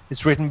similar.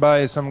 It's written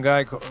by some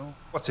guy.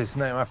 What's his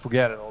name? I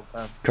forget it all the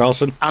time.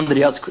 Carlson?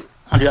 Andreas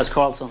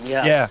Carlson.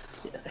 Yeah.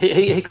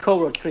 He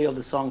co-wrote 3 of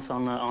the songs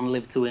on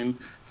Live to Win,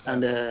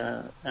 and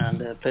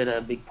played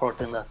a big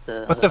part in that.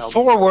 But the album.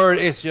 Forward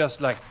is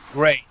just like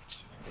great.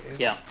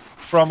 Yeah.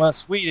 From a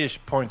Swedish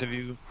point of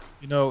view,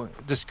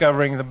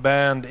 discovering the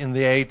band in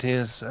the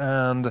 80s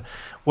and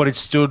what it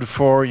stood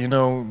for,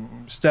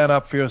 stand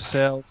up for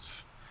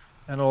yourself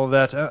and all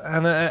that.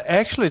 And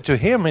actually, to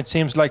him, it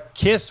seems like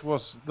Kiss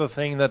was the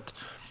thing that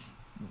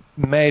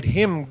made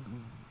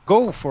him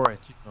go for it.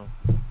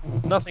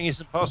 Nothing is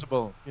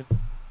impossible.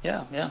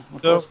 Yeah,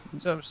 of course.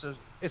 So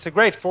it's a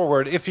great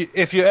forward.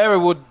 If you ever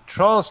would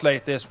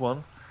translate this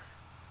one,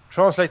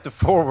 translate the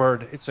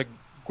forward. It's a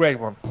great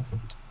one.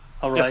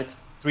 All right. Just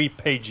 3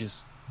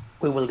 pages.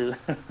 We will do.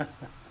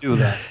 Do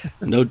that.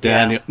 No,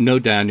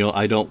 Daniel.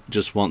 I don't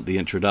just want the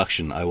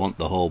introduction. I want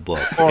the whole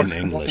book in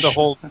English. The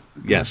whole.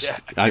 Yes,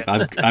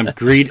 I'm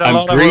greedy.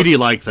 I'm greedy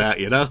like that.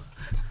 You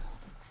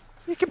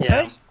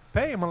can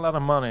pay him a lot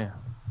of money.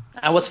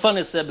 And what's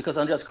funny is because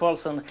Andreas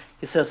Carlson,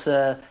 he says,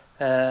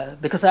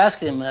 because I asked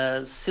him,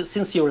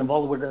 since you're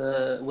involved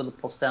with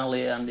Paul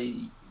Stanley and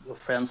your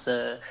friends,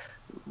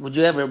 would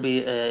you ever be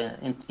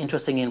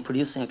interested in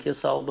producing a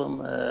Kiss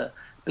album?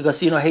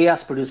 Because he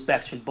has produced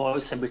Backstreet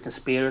Boys and Britney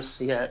Spears.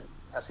 He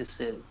has his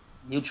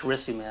huge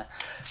resume,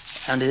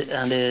 and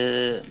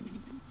he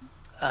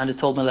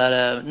told me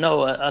that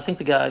no, I think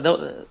the guy.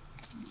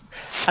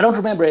 I don't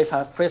remember if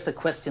I phrased the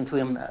question to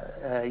him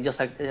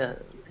just like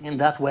in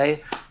that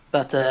way,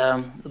 but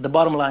the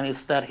bottom line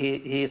is that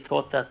he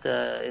thought that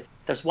if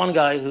there's one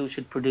guy who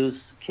should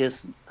produce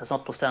Kiss, that's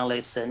not Paul Stanley,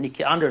 it's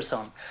Nicky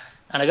Anderson.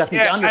 And I got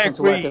Nicky Anderson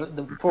to write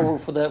the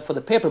forward for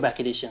the paperback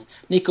edition.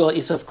 Nico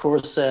is of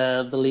course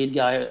the lead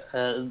guy,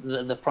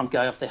 the front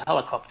guy of the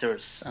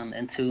Helicopters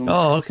and Tomb.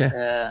 Oh, okay.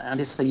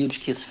 And he's a huge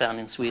Kiss fan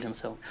in Sweden.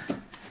 So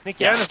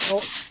Nicky Anderson,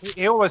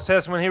 he always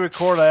says when he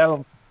records the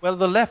album, well,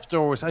 the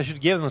leftovers I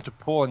should give them to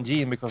Paul and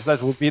Gene because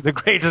that would be the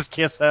greatest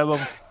Kiss album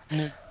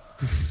in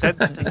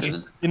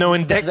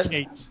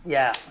decades.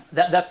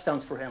 That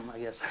stands for him, I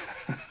guess.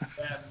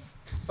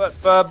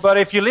 But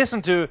if you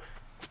listen to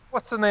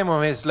what's the name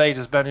of his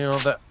latest band?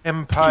 The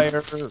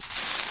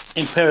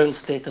Imperial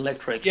State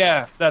Electric.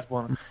 Yeah, that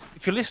one.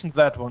 If you listen to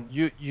that one,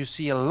 you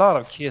see a lot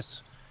of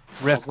Kiss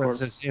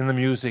references in the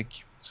music.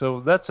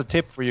 So that's a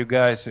tip for you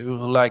guys who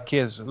like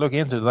Kiss. Look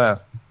into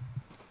that.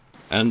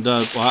 And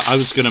I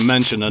was going to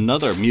mention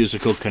another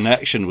musical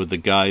connection with the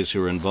guys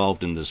who are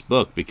involved in this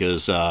book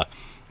because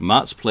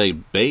Mats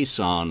played bass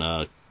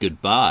on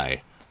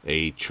Goodbye,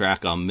 a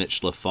track on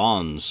Mitch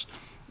Lafon's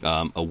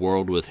A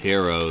World with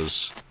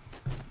Heroes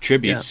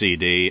tribute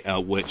CD,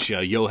 which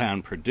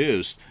Johan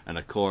produced, and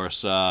of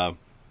course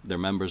they're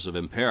members of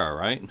Impera,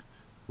 right?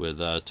 With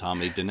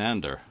Tommy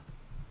Denander.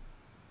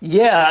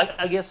 Yeah,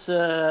 I guess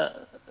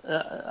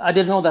I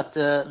didn't know that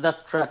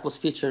that track was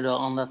featured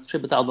on that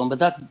tribute album, but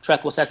that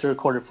track was actually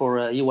recorded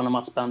for Johan and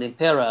Mats' band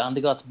Impera, and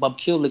they got Bob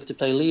Kulick to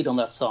play lead on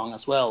that song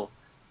as well.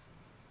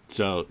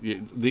 So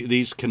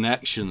these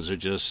connections are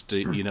just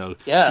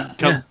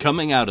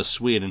coming out of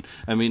Sweden.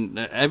 I mean,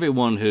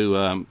 everyone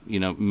who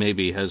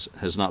maybe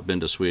has not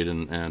been to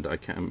Sweden, and I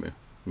can't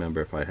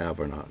remember if I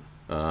have or not.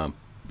 Well,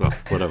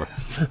 whatever.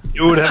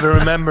 You would have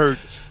remembered.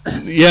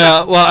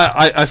 Yeah, well,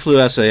 I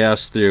flew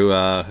SAS through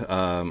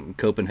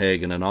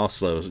Copenhagen and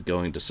Oslo,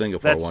 going to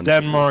Singapore. That's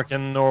Denmark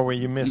and Norway.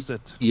 You missed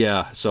it.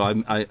 Yeah, so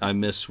I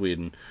miss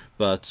Sweden,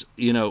 but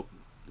you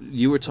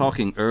were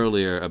talking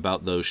earlier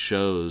about those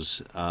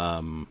shows,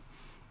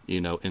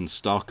 in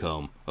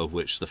Stockholm, of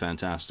which the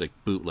fantastic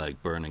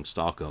bootleg Burning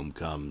Stockholm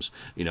comes.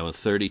 In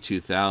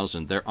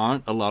 32,000, there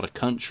aren't a lot of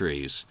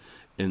countries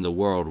in the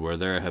world where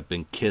there have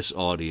been Kiss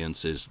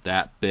audiences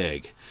that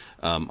big.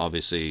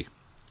 Obviously,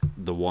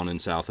 the one in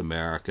South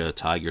America,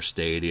 Tiger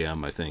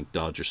Stadium, I think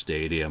Dodger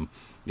Stadium,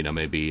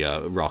 maybe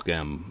Rock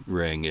am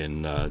Ring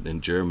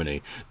in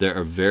Germany. There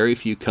are very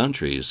few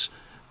countries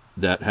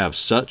that have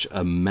such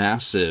a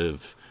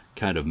massive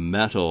kind of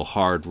metal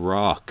hard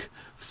rock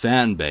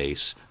fan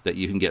base that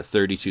you can get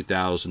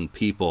 32,000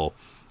 people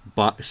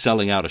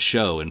selling out a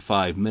show in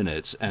 5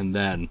 minutes and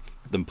then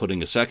them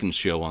putting a second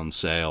show on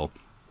sale.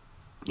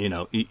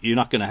 You're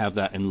not going to have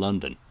that in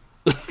London.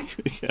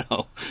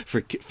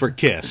 For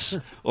Kiss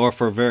or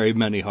for very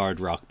many hard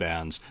rock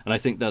bands. And I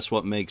think that's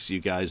what makes you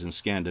guys in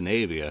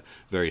Scandinavia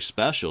very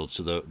special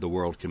to the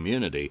world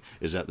community,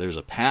 is that there's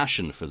a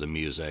passion for the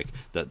music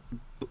that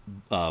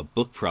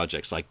book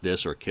projects like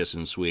this or Kiss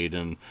in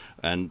Sweden.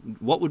 And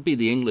what would be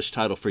the English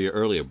title for your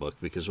earlier book?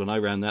 Because when I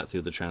ran that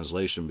through the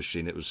translation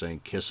machine, it was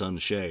saying Kiss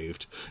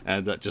Unshaved,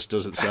 and that just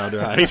doesn't sound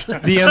right.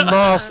 The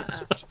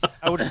Unmasked.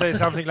 I would say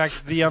something like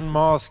The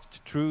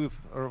Unmasked Truth,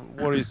 or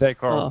what do you say,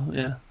 Carl? Oh,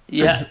 yeah.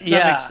 Yeah,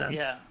 makes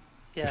sense.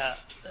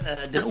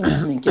 Den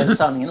osminkade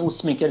sanningen.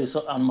 Osminkade är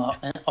så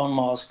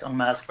unmasked,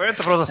 unmasked. Får jag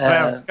inte prata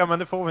svenska, men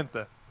det får vi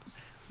inte.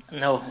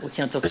 No, we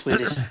can't talk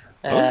Swedish.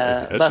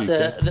 Yes, But you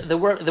can.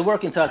 the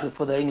working title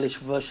for the English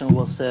version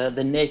was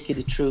The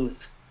Naked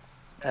Truth.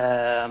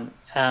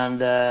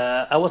 And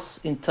I was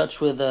in touch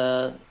with,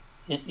 do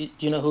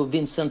you know who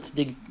Vincent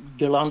Di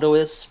Gerlando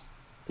is?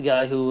 The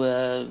guy who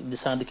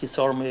designed the Kiss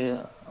Army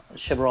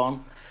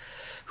chevron,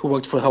 who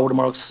worked for Howard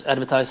Marks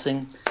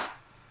Advertising.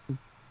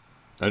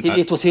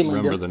 It was him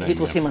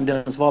and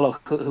Dennis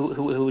Volok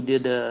who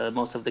did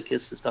most of the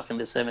Kiss stuff in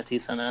the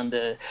 70s, and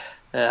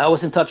I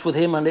was in touch with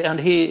him, and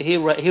he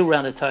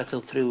ran the title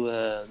through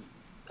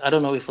I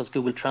don't know if it was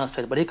Google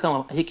Translate, but he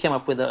came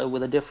up with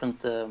a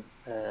different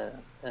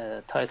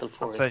title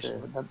for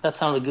it. That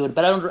sounded good,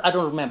 but I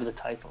don't remember the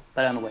title.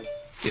 But anyway,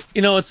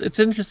 it's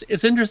interesting.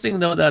 It's interesting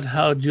though that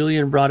how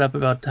Julian brought up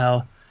about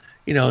how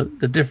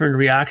the different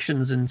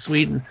reactions in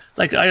Sweden.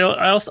 Like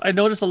I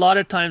noticed a lot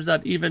of times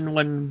that even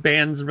when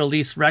bands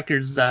release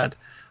records, that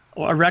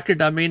a record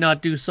that may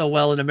not do so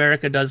well in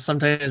America does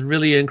sometimes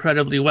really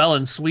incredibly well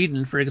in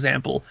Sweden, for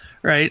example,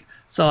 right?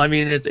 So I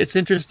mean, it's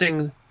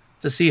interesting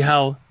to see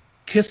how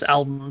Kiss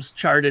albums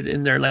charted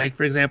in there. Like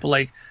for example,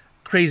 like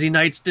Crazy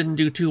Nights didn't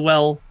do too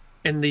well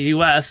in the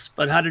U.S.,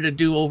 but how did it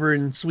do over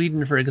in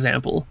Sweden, for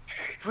example?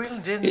 It really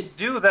didn't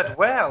do that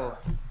well.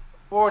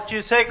 What do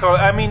you say, Carl?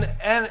 I mean,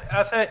 and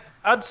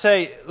I'd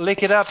say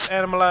Lick It Up,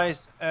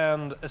 Animalized,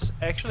 and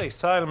actually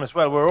Asylum as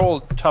well were all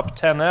top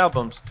 10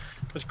 albums.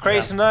 But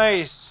Crazy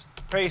Nights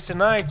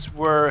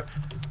were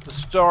the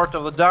start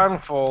of the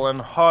downfall, and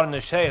Hot in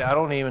the Shade, I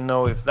don't even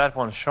know if that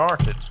one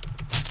charted.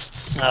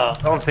 No.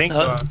 I don't think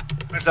so.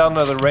 It's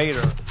under the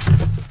radar.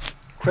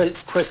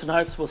 Crazy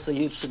Nights was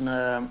huge in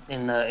UK.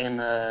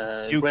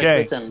 Great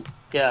Britain.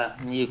 Yeah,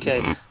 in the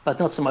UK, but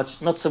not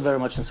so very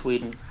much in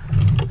Sweden.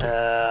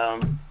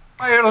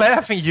 Why are you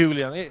laughing,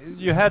 Julian?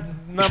 You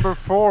had number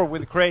 4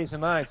 with Crazy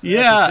Nights.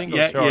 Yeah,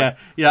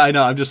 I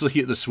know. I'm just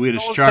looking at the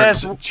Swedish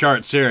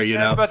charts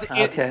here,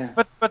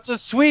 But the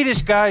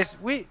Swedish guys,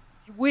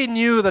 we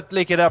knew that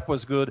Lick It Up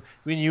was good.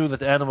 We knew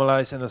that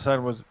Animalize and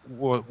Asylum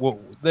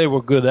they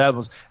were good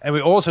albums, and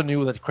we also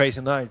knew that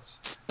Crazy Nights,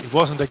 it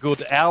wasn't a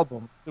good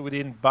album, so we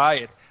didn't buy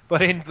it.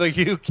 But in the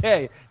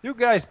UK, you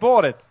guys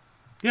bought it.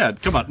 Yeah,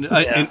 come on.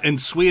 In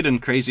Sweden,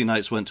 Crazy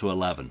Nights went to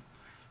 11.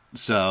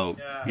 So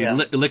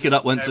Lick It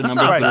Up went to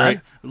number 3.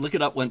 Lick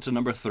It Up went to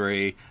number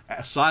 3.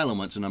 Asylum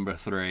went to number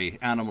 3.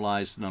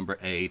 Animalized number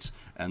 8,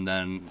 and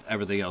then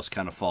everything else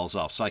kind of falls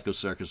off. Psycho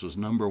Circus was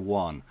number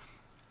 1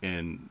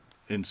 in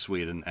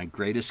Sweden, and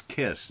Greatest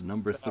Kiss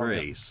number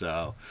 3.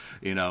 So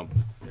I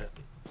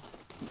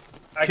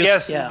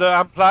guess the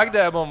Unplugged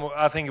album,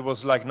 I think it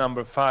was like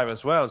number 5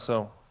 as well.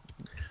 So.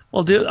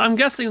 Well, I'm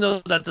guessing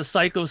though that the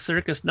Psycho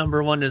Circus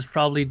number 1 is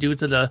probably due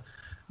to the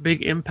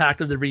big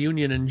impact of the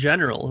reunion in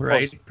general,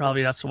 right?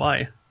 Probably that's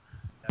why.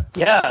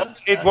 Yeah.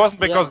 It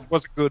wasn't because it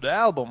was a good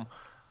album.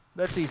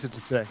 That's easy to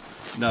say.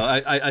 No,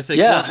 I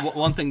think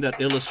one thing that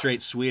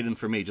illustrates Sweden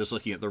for me, just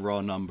looking at the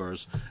raw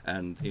numbers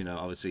and,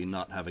 obviously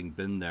not having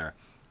been there,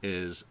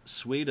 is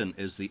Sweden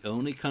is the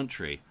only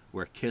country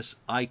where Kiss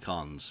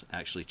Icons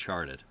actually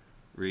charted,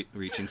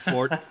 reaching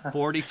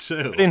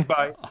 42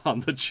 on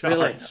the charts.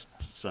 Really?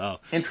 So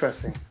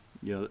interesting.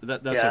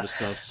 That sort of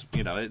stuff's,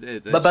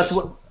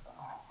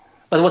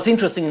 But what's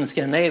interesting in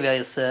Scandinavia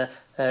is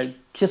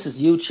Kiss is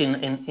huge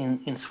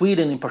in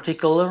Sweden in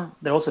particular.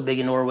 They're also big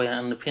in Norway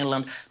and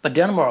Finland. But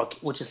Denmark,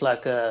 which is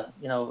like you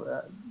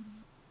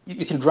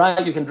can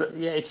drive.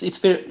 It's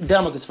very,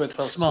 Denmark is very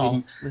close Small.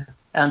 to Sweden.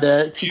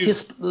 And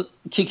Kiss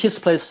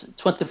plays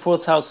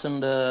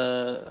 24,000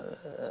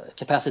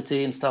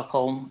 capacity in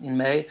Stockholm in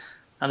May,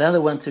 and then they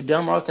went to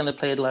Denmark and they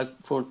played like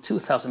for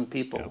 2,000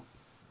 people. Yeah.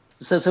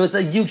 So it's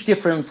a huge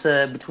difference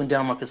between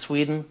Denmark and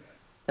Sweden.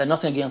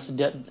 Nothing against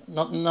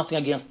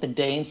the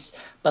Danes,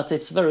 but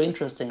it's very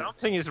interesting.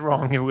 Something is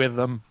wrong with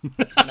them.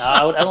 No,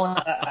 I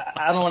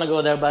don't want to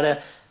go there,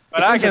 but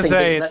I can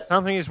say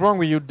something is wrong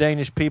with you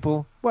Danish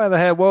people. Why the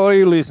hell? What are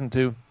you listening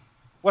to?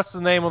 What's the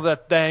name of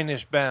that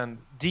Danish band?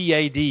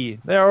 DAD.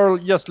 They are all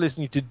just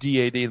listening to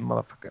DAD,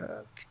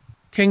 motherfucker.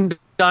 King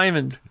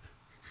Diamond.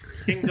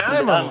 King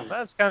Diamond.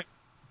 That's kind of.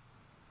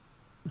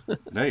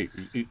 Hey,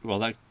 well,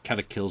 that kind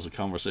of kills the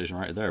conversation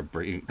right there.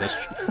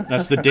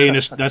 That's the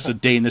Danish. That's the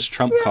Danish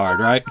trump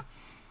card, right?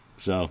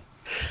 So.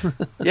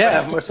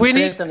 Yeah, we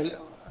need. Then you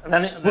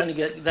got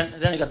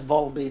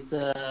Volbeat,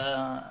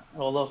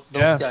 all of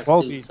those guys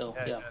Volbeat, too. So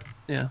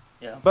yeah.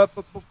 But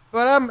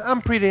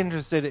I'm pretty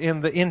interested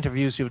in the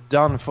interviews you've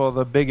done for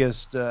the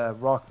biggest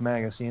rock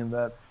magazine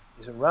that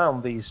is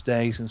around these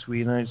days in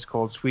Sweden. It's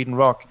called Sweden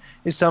Rock.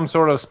 It's some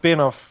sort of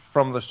spin-off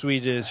from the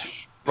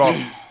Swedish rock.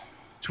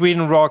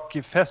 Sweden Rock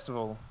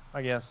Festival,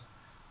 I guess,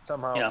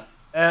 somehow. Yeah.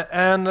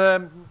 And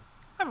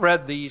I've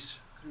read these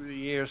through the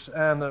years,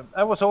 and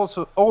I was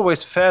also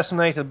always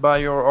fascinated by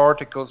your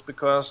articles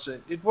because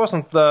it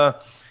wasn't the,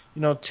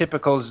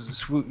 typical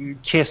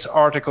Kiss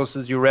articles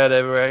that you read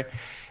everywhere.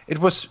 It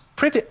was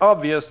pretty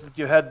obvious that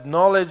you had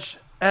knowledge,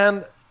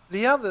 and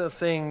the other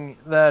thing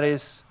that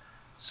is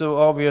so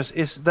obvious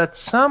is that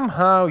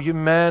somehow you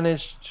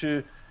managed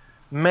to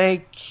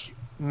make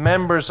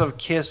members of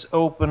KISS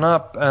open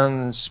up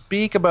and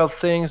speak about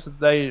things that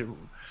they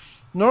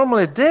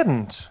normally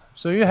didn't.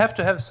 So you have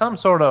to have some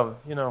sort of,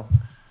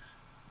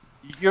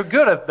 you're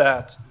good at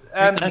that.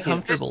 And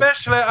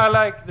especially I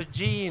like the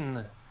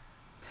Gene.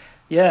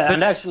 Yeah,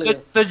 and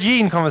actually the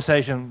Gene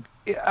conversation.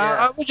 Yeah.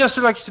 I would just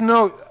like to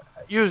know,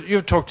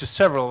 you've talked to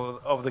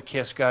several of the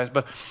KISS guys,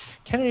 but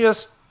can you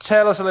just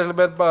tell us a little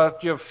bit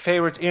about your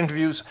favorite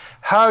interviews,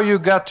 how you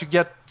got to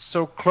get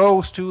so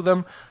close to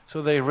them,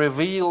 so they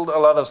revealed a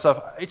lot of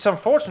stuff. It's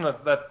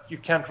unfortunate that you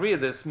can't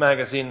read this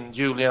magazine,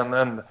 Julian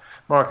and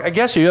Mark. I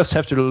guess you just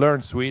have to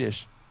learn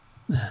Swedish.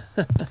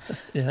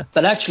 Yeah.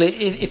 But actually,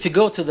 if you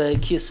go to the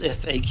KISS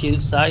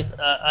FAQ site,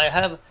 I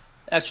have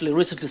actually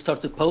recently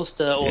started to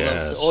post all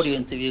those audio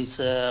interviews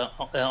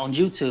on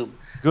YouTube.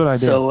 Good idea.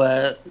 So,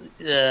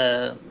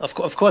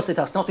 of course, it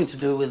has nothing to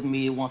do with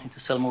me wanting to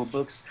sell more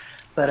books.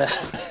 But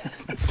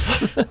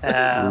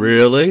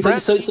really?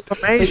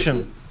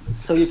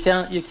 So you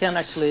can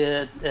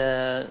actually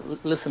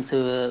listen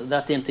to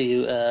that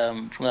interview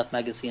from that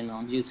magazine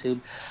on YouTube.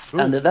 Ooh.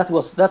 And that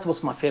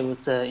was my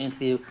favorite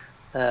interview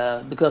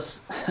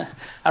because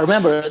I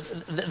remember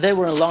they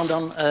were in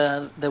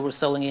London. They were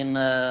selling in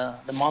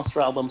the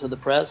Monster album to the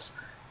press,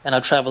 and I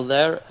traveled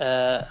there.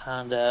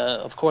 And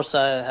of course,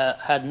 I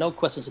had no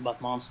questions about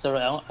Monster.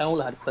 I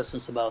only had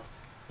questions about,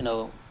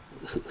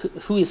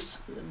 who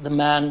is the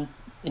man,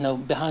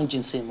 behind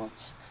Gene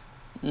Simmons.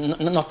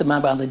 Not the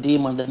man behind the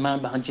demon, the man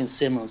behind Gene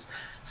Simmons.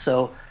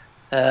 So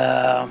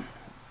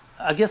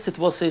I guess it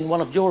was in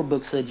one of your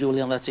books,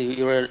 Julian, that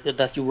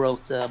you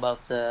wrote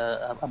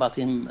about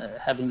him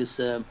having this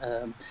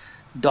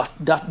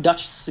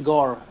Dutch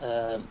cigar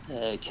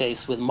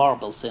case with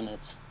marbles in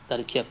it that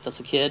he kept as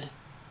a kid.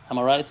 Am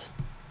I right?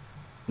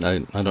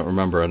 I don't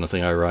remember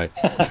anything I write.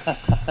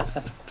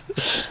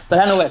 But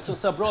anyway,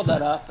 so I brought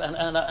that up,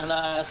 and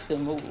I asked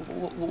him,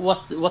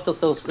 what does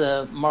those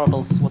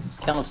marbles, what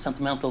kind of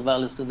sentimental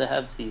values do they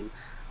have to you,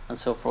 and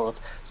so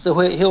forth. So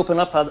he opened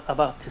up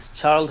about his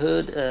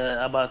childhood,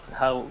 about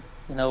how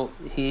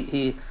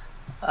I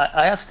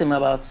asked him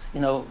about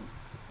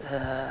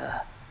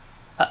I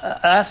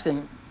asked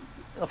him,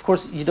 of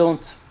course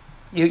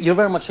you're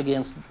very much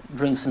against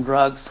drinks and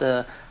drugs,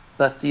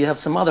 but you have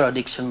some other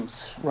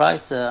addictions,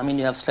 right?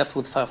 You have slept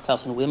with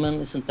 5,000 women,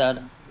 isn't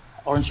that?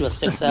 Aren't you a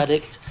sex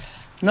addict?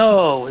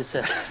 No, he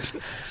said.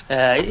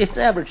 It's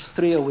average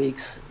 3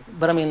 weeks,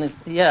 but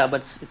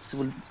it's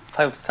with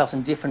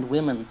 5,000 different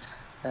women.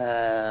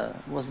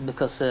 Was it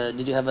because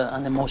did you have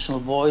an emotional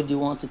void you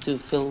wanted to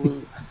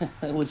fill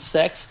with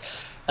sex?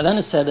 And then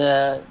he said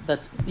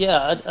that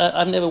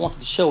I've never wanted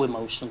to show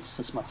emotions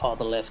since my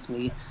father left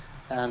me,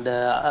 and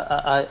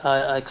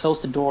I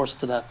closed the doors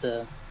to that.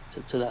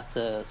 To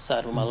that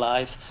side of my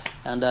life,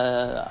 and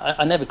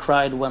I never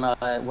cried when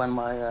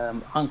my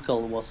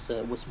uncle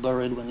was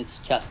buried, when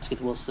his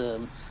casket was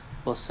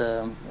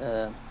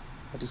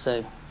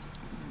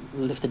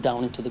lifted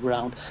down into the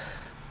ground.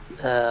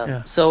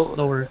 So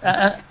lower.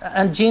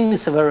 And Gene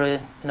is a very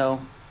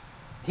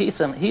he's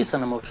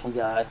an emotional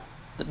guy.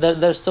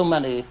 There's so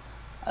many.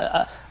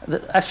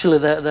 Actually,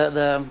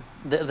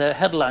 the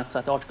headline to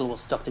that article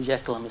was Dr.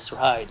 Jekyll and Mr.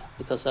 Hyde,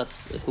 because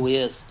that's who he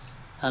is.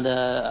 And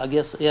I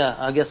guess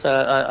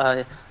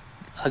I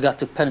got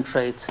to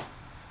penetrate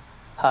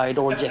Hyde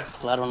or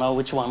Jekyll. I don't know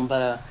which one,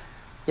 but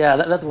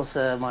that was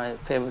my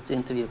favorite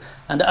interview.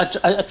 And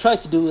I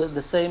tried to do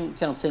the same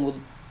kind of thing with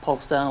Paul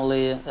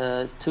Stanley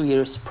 2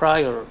 years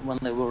prior when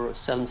they were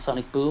selling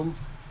Sonic Boom.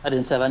 I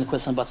didn't have any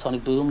question about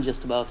Sonic Boom,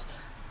 just about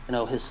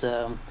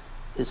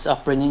his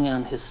upbringing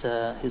and his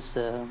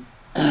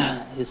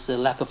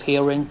lack of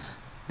hearing.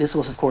 This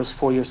was, of course,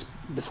 4 years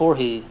before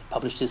he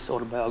published his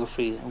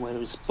autobiography, where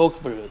he spoke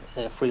very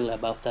freely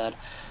about that.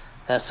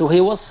 So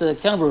he was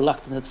kind of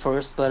reluctant at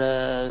first, but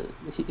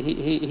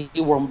he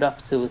warmed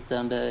up to it,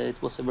 and it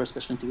was a very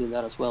special interview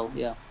that as well.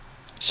 Yeah.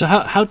 So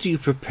how do you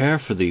prepare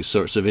for these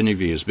sorts of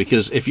interviews?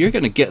 Because if you're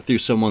going to get through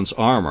someone's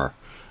armor,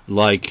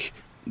 like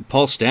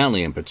Paul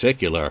Stanley in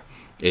particular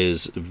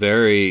is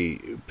very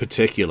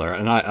particular,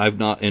 and I've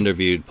not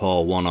interviewed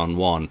Paul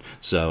one-on-one,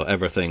 so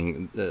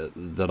everything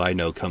that I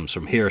know comes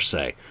from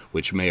hearsay,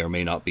 which may or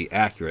may not be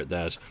accurate,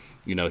 that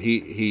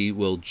he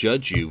will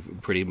judge you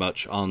pretty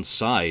much on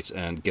sight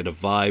and get a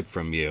vibe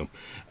from you,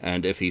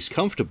 and if he's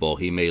comfortable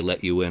he may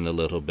let you in a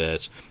little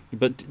bit.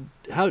 But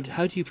how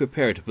do you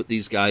prepare to put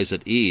these guys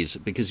at ease,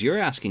 because you're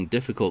asking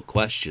difficult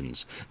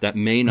questions that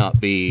may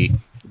not be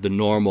the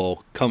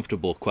normal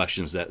comfortable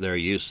questions that they're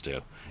used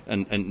to,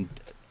 and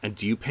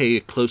do you pay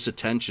close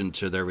attention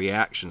to their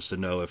reactions to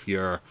know if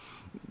you're,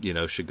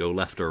 should go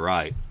left or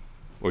right,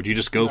 or do you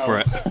just go for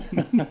it?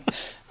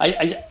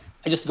 I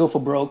just go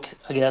for broke,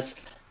 I guess,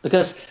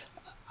 because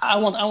I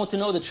want to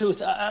know the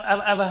truth.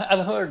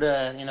 I've heard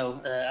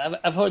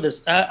I've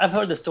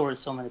heard the stories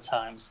so many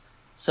times,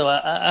 so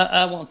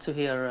I want to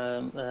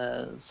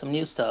hear some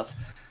new stuff.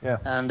 Yeah.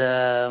 And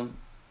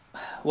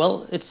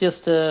it's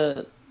just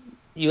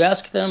you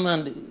ask them,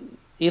 and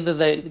either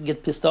they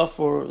get pissed off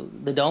or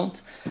they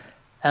don't.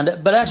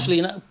 But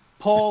actually,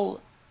 Paul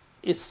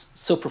is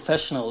so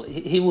professional.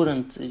 He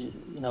wouldn't,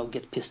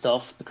 get pissed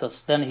off,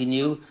 because then he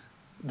knew,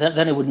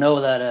 then he would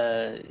know that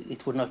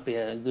it would not be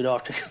a good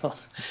article.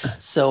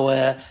 So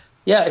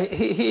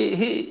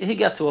he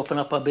got to open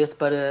up a bit,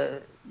 but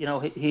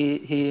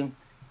he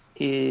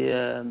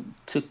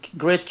took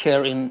great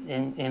care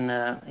in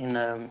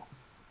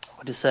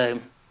what do you say,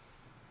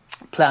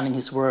 planning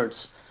his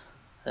words.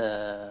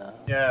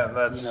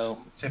 That's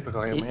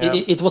typical him.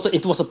 It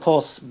was a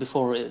pause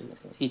before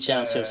each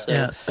answer.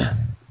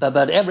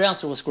 But every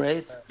answer was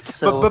great.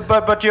 So,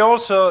 but you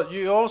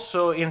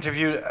also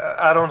interviewed.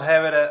 I don't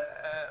have it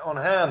on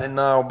hand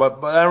now,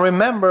 but I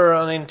remember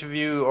an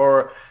interview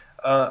or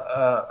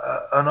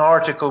an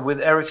article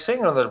with Eric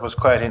Singer that was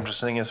quite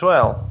interesting as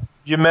well.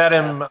 You met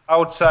him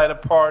outside a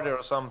party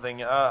or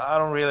something. I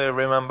don't really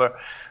remember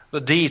the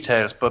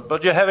details,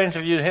 but you have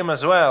interviewed him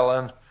as well,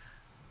 and.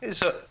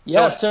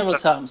 Several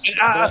times.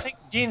 I think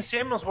Gene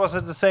Simmons was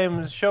at the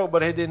same show,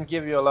 but he didn't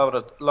give you a lot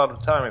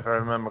of time, if I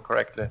remember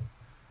correctly.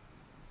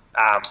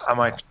 I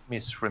might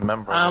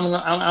misremember. I'm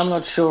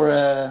not sure.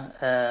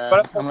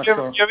 But I'm not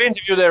sure. You've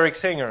interviewed Eric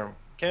Singer.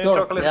 Can you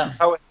talk a little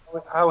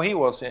bit how he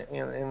was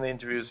in the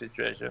interview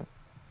situation?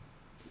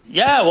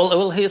 Yeah,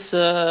 well, he's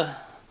one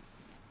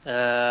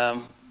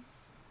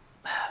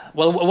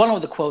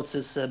of the quotes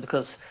is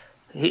because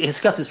he's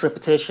got this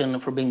reputation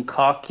for being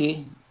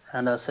cocky.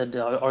 And I said,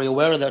 are you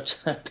aware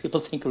that people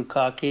think you're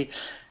cocky?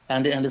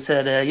 And they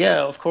said,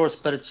 yeah, of course,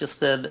 but it's just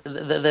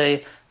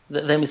they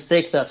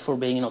mistake that for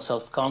being,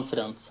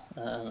 self-confident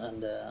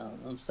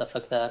and stuff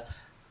like that.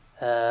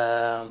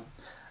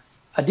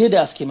 I did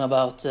ask him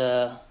about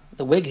the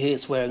wig he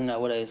is wearing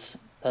nowadays,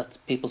 that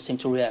people seem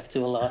to react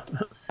to a lot.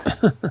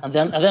 and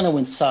then I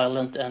went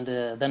silent, and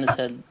then he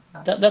said,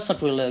 that's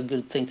not really a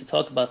good thing to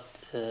talk about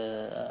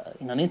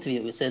in an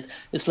interview. He said,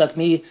 it's like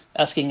me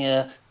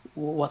asking,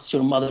 what's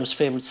your mother's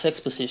favorite sex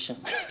position?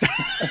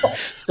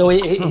 So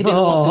he didn't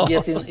want to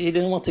get in. He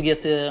didn't want to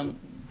get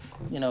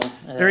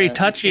very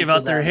touchy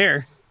about their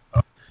hair.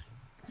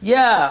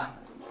 Yeah,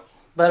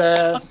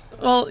 but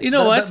well, you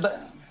know what?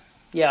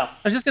 Yeah,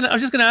 I was just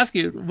gonna ask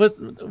you.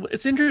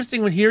 It's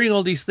interesting when hearing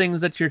all these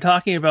things that you're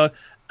talking about.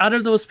 Out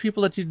of those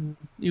people that you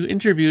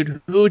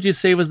interviewed, who would you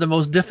say was the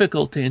most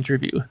difficult to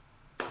interview?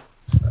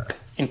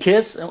 In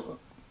Kiss,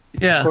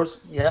 yeah, of course,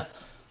 yeah.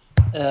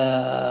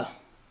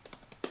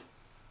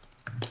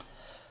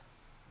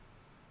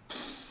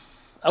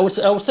 I would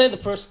say the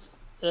first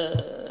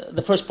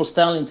Paul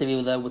Stanley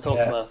interview that we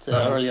talked about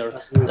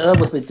earlier. That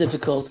was a bit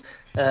difficult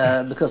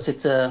because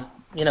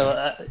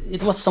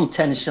it was some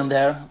tension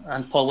there,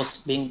 and Paul was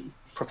being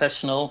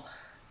professional,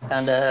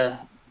 and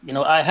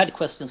I had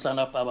questions lined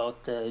up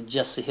about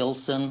Jesse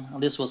Hilson,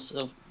 and this was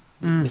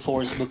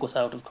before his book was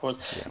out, of course.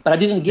 But I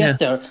didn't get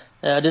there.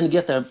 I didn't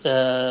get there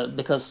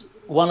because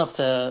one of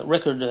the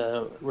record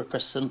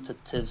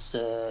representatives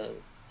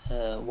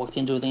walked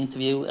into the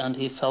interview, and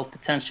he felt the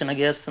tension, I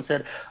guess, and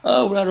said,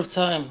 "Oh, we're out of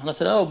time." And I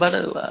said, "Oh, but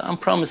I'm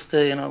promised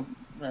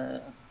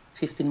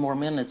 15 more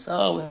minutes.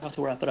 Oh, we have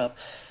to wrap it up."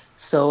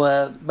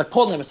 So, but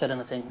Paul never said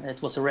anything.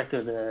 It was a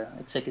record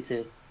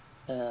executive,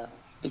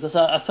 because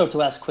I started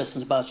to ask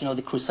questions about,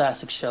 the Chris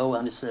Isaak show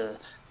and his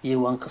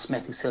view on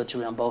cosmetic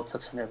surgery and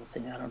Botox and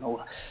everything. I don't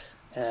know.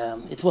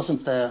 It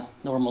wasn't the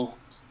normal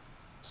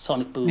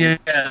Sonic Boom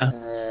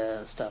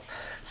stuff.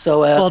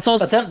 So, it's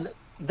also.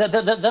 But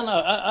then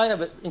I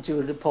have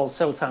interviewed Paul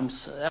several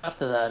times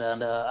after that,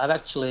 and I've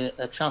actually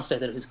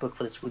translated his book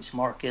for the Swedish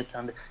market,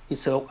 and he's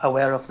so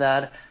aware of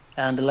that.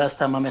 And the last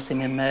time I met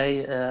him in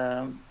May,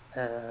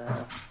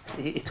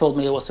 he told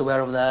me he was aware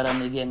of that,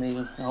 and he gave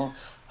me,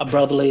 a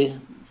brotherly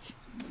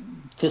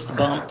fist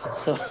bump.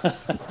 So,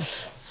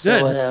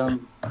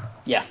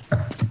 yeah.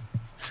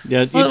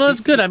 Well,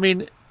 that's good. I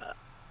mean,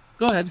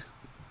 go ahead.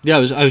 Yeah,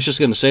 I was just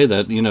going to say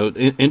that,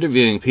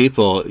 interviewing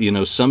people,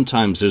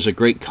 sometimes there's a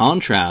great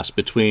contrast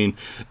between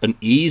an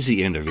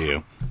easy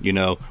interview,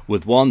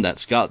 with one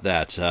that's got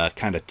that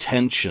kind of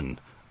tension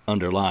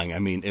underlying. I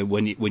mean,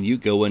 when you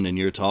go in and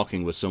you're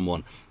talking with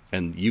someone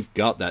and you've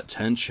got that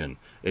tension,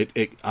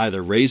 it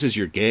either raises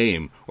your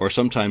game or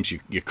sometimes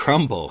you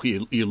crumble,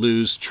 you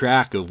lose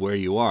track of where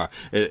you are.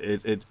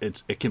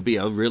 It can be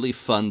a really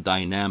fun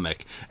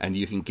dynamic, and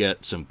you can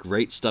get some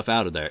great stuff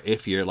out of there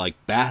if you're like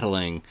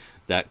battling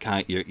that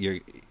kind.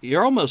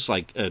 You're almost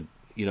like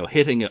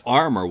hitting an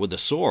armor with a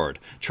sword,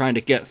 trying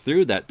to get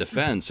through that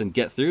defense and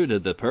get through to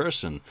the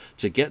person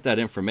to get that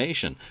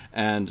information.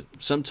 And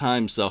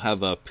sometimes they'll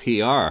have a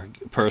PR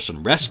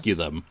person rescue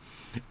them,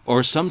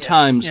 or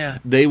sometimes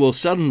they will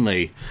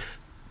suddenly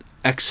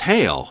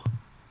exhale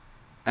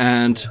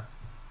and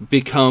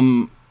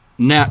become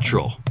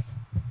natural.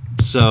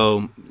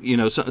 So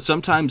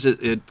sometimes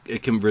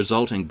it can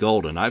result in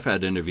gold. And I've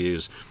had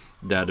interviews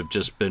that have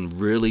just been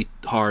really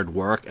hard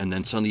work, and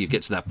then suddenly you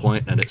get to that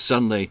point and it's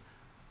suddenly,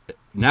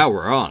 now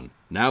we're on,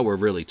 now we're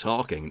really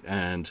talking,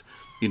 and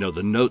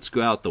the notes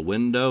go out the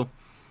window,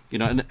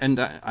 and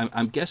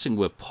I'm guessing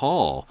with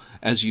Paul,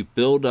 as you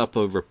build up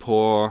a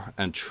rapport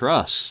and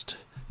trust,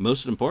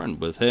 most important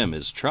with him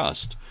is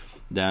trust,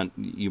 then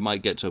you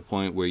might get to a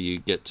point where you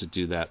get to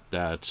do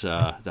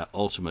that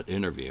ultimate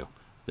interview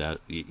that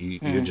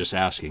you're just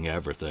asking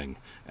everything,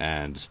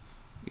 and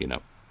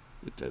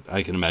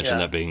I can imagine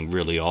that being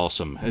really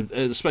awesome,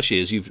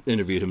 especially as you've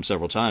interviewed him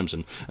several times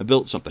and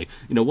built something.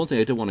 One thing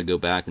I did want to go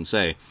back and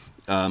say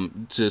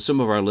to some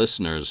of our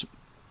listeners,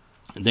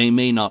 they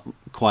may not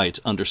quite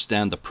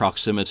understand the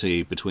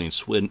proximity between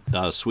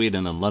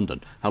Sweden and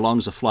London. How long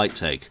does a flight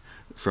take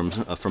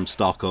from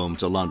Stockholm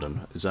to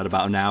London? Is that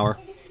about an hour?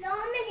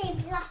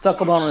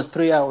 Stockholm, London is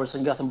 3 hours,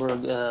 and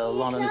Gothenburg,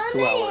 London is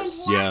 2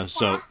 hours. Yeah,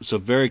 so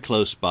very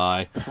close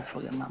by.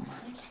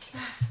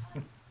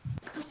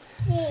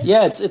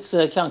 Yeah, it's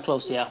kind of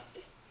close, yeah.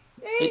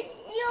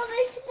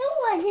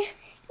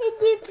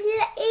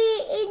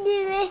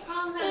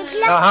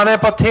 Han är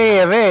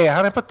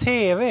på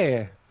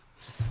TV.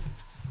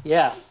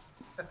 Yeah.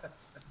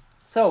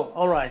 So,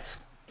 all right.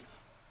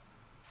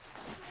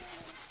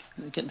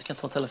 Du kan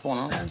ta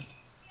telefonen.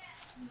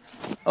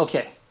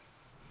 Okay.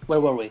 Where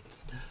were we?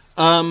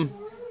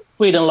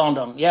 Sweden,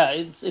 London. Yeah,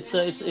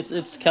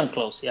 it's kind of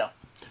close. Yeah.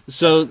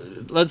 So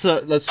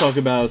let's talk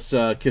about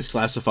KISS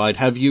Classified.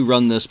 Have you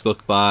run this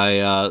book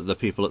by the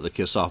people at the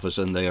KISS office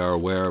and they are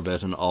aware of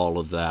it and all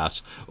of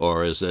that,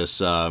 or is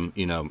this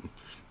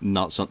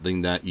not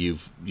something that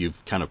you've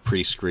kind of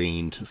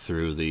pre-screened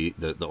through the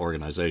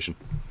organization?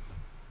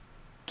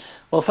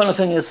 Well, funny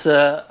thing is,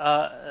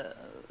 I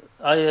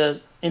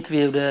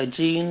interviewed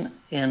Gene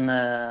in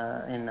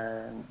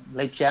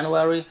late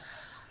January,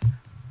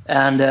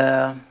 and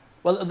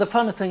well, the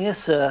funny thing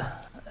is,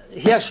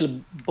 he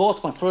actually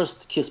bought my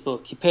first KISS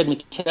book. He paid me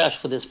cash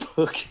for this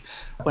book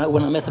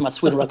when I met him at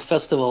Sweden Rock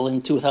Festival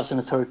in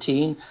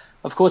 2013.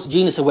 Of course,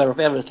 Gene is aware of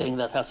everything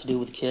that has to do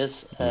with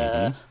KISS,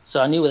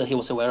 so I knew that he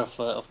was aware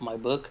of my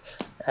book,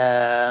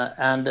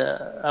 and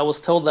I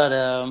was told that.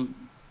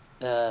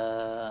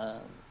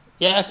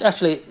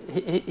 Actually,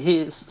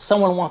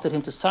 someone wanted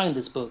him to sign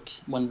this book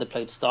when they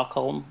played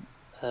Stockholm,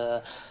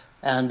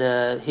 and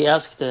he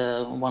asked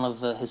one of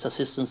his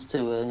assistants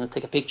to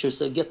take a picture,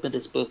 so get me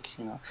this book,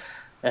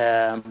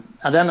 and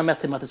then I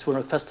met him at the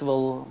Sweden Rock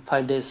Festival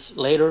 5 days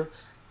later,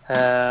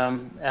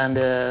 and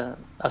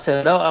I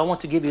said, I want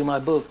to give you my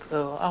book.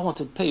 I want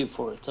to pay you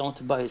for it. I want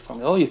to buy it from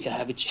you. Oh, you can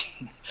have it,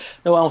 Gene.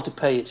 No, I want to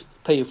pay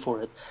you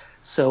for it.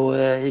 So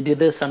he did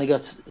this, and he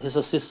got his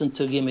assistant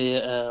to give me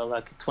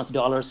like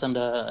 $20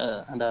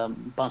 and a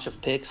bunch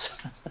of pics.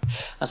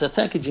 I said,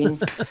 thank you, Gene.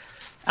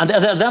 And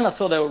then I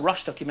saw the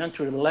Rush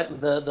documentary,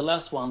 the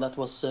last one that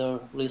was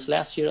released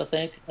last year, I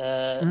think,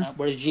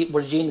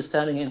 where Gene is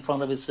standing in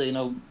front of his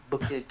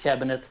book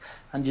cabinet,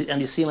 and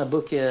you see my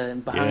book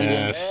behind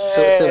him.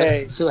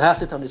 So it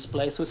has it on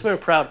display. So it's very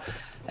proud.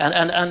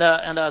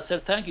 And I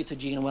said thank you to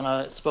Gene when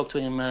I spoke to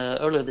him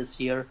earlier this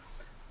year.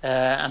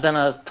 And then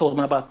I told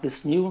him about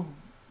this new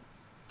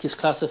KISS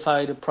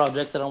Classified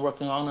project that I'm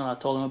working on, and I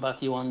told him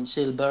about Johan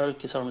Kihlberg,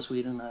 KISS Army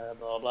Sweden,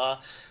 blah blah.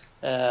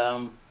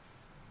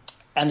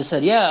 And he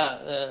said,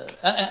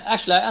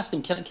 actually, I asked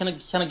him,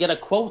 can I get a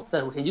quote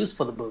that we can use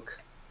for the book?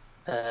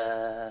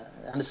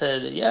 And he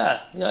said,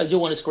 yeah,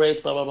 Johan is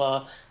great, blah blah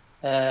blah.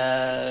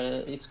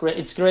 It's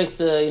great,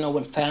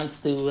 when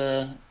fans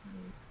do,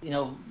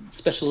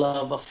 special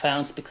love of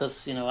fans,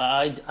 because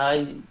I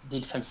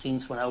did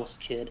fanzines when I was a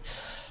kid.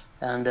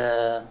 And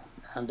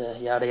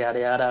yada yada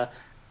yada,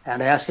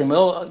 and I asked him,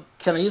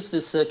 can I use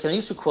this? Can I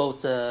use your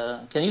quote?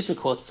 Can I use your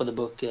quote for the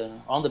book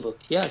on the book?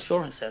 Yeah,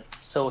 sure, he said.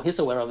 So he's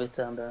aware of it,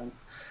 and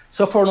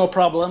so far no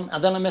problem.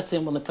 And then I met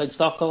him when they played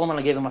Stockholm, and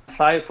I gave him a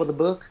flyer for the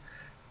book,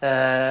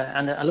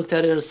 and I looked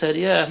at it and said,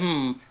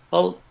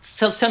 well,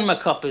 send me a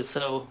copy,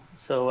 so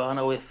I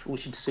know if we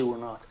should sue or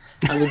not.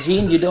 And with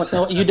Gene, you don't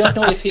know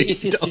if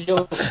he's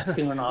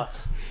joking or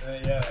not.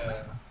 Yeah.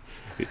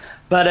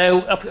 But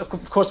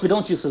of course, we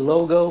don't use a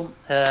logo,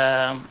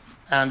 and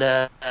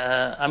I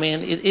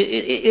mean,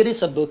 it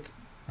is a book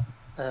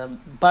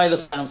by the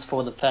fans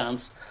for the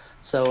fans.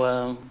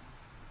 So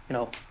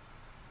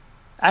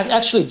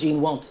actually, Gene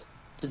wanted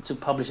to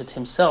publish it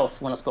himself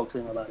when I spoke to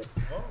him about it.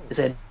 He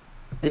said,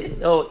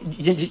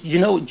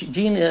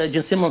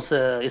 Gene Simmons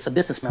is a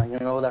businessman, you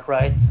know that,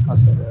 right? I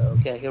said,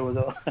 okay, here we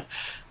go.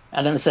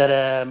 And then he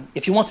said,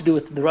 if you want to do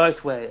it the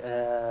right way,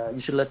 you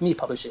should let me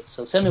publish it.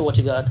 So send me what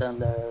you got, and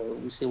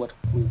we'll see what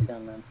we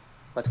can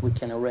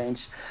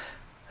arrange.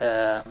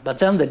 But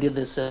then they did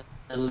this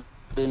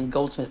Lynn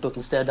Goldsmith book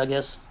instead, I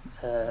guess.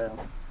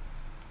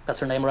 That's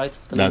her name, right?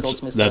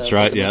 That's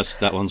right. Yes,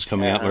 that one's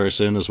coming out very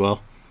soon as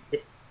well.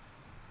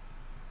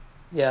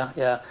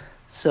 Yeah.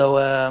 So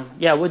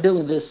we're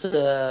doing this,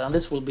 and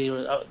this will be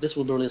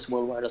released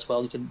worldwide as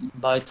well. You can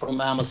buy it from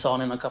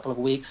Amazon in a couple of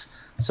weeks.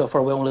 So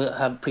far, we only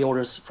have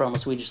pre-orders from a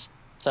Swedish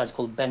site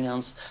called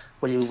Bengans,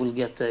 where you will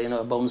get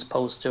a bonus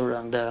poster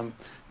and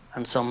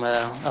some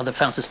other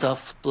fancy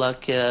stuff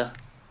like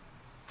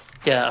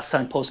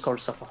signed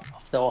postcards of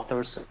the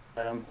authors,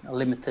 a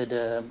limited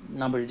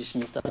number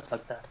edition and stuff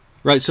like that.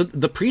 Right, so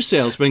the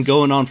pre-sale's been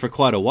going on for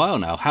quite a while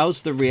now.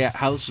 How's the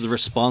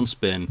response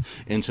been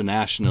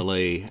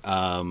internationally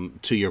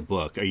to your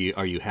book?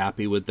 Are you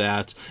happy with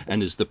that?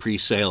 And is the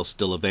pre-sale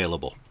still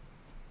available?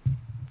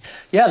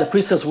 Yeah, the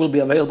pre-sales will be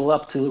available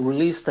up to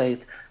release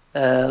date.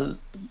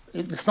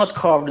 It's not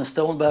carved in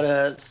stone,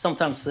 but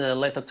sometimes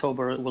late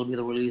October will be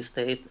the release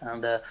date,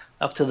 and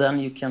up to then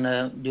you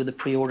can do the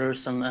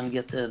pre-orders and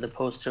get the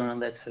poster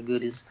and the extra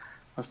goodies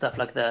and stuff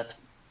like that.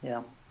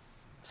 Yeah.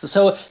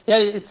 So yeah,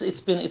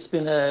 it's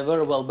been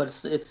very well,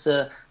 but it's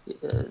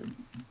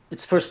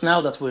first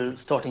now that we're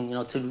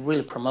starting, to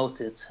really promote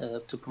it,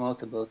 to promote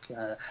the book.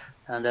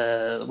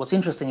 And what's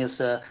interesting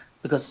is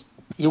because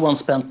Johan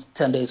spent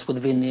 10 days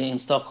with Vinny in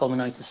Stockholm in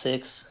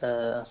 '96,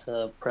 as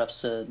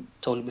perhaps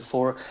told you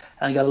before,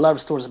 and got a lot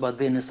of stories about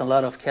Vinny, and a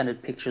lot of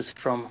candid pictures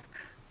from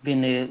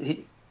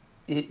Vinny.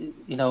 He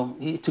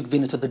took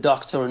Vinny to the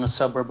doctor in a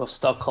suburb of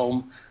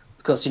Stockholm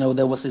because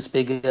there was this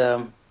big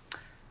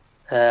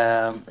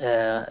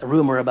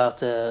rumor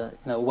about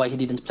why he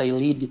didn't play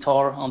lead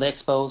guitar on the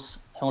expos.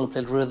 He only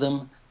played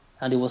rhythm,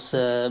 and he was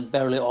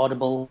barely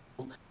audible.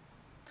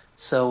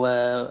 So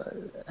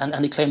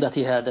and he claimed that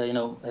he had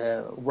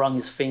wrung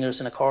his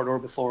fingers in a corridor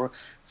before.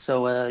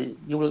 So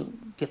you will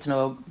get to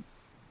know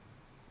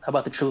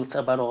about the truth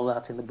about all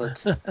that in the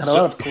book, and a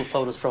lot of cool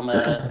photos from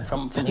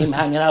him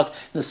hanging out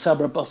in the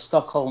suburb of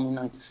Stockholm in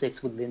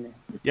 '96 with Vinny.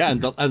 Yeah,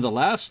 and the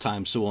last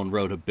time someone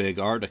wrote a big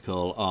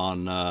article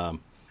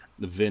on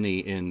Vinny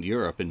in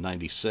Europe in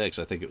 '96,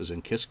 I think it was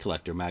in Kiss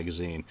Collector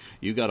magazine,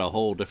 you got a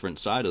whole different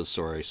side of the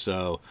story.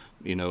 So,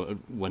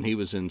 when he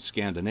was in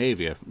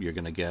Scandinavia, you're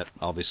going to get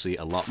obviously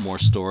a lot more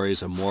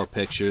stories and more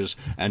pictures,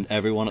 and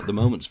everyone at the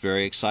moment's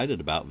very excited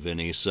about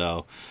Vinny.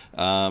 So,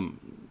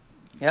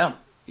 yeah.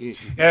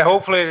 Yeah,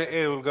 hopefully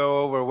it will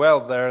go over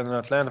well there in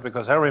Atlanta,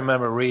 because I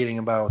remember reading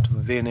about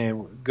Vinny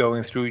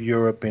going through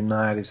Europe in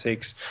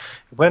 '96.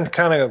 It went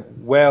kind of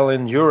well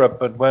in Europe,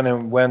 but when it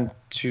went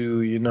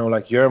to,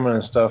 like Germany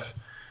and stuff,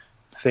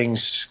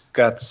 things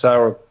got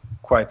sour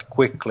quite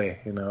quickly,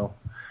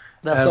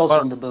 That's also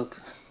in the book.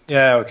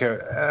 Yeah, okay.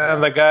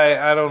 And the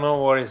guy, I don't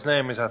know what his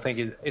name is. I think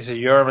it's a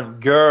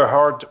German,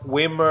 Gerhard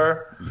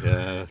Wimmer.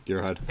 Yeah,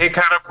 Gerhard. He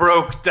kind of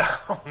broke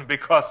down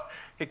because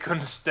he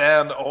couldn't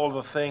stand all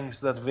the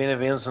things that Vinnie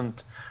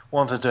Vincent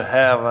wanted to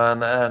have,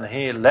 and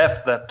he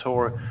left that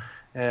tour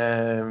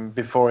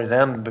before it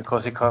ended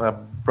because he kind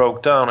of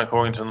broke down,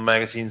 according to the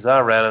magazines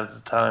I read at the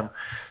time.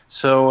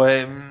 So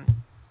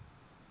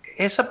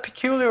he's a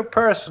peculiar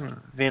person,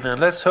 Vinnie.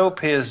 Let's hope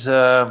he's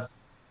got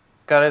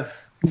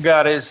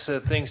his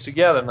things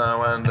together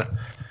now, and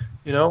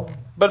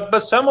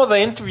but some of the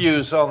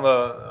interviews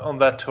on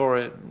that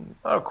tour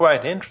are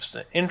quite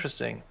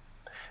interesting.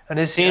 And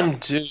he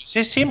seemed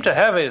to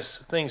have his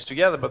things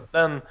together, but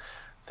then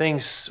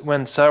things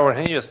went sour.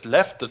 He just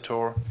left the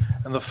tour,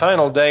 and the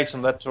final dates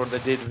on that tour they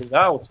did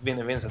without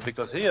Vinnie Vincent,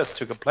 because he just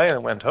took a plane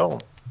and went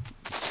home.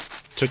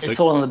 It's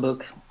all in the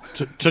book.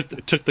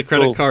 Took the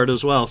credit card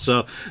as well.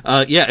 So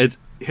that's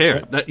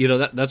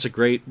a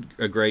great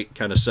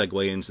kind of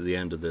segue into the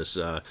end of this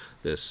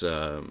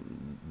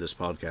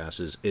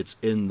podcast. It's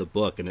in the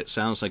book, and it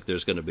sounds like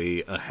there's going to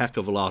be a heck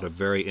of a lot of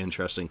very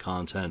interesting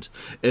content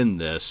in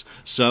this.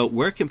 So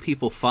where can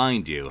people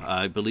find you?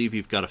 I believe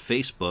you've got a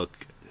Facebook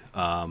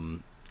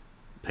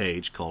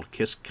page called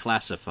Kiss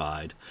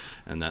Classified,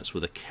 and that's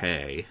with a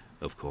K,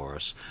 of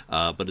course.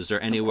 But is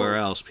there anywhere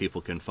else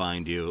people can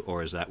find you,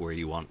 or is that where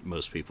you want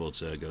most people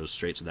to go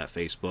straight to that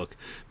Facebook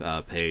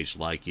page,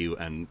 like you,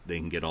 and they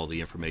can get all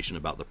the information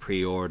about the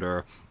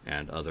pre-order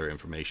and other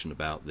information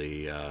about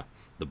the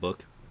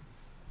book?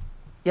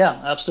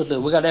 Yeah, absolutely.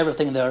 We got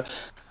everything there,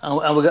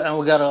 and we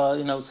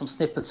got some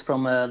snippets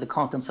from the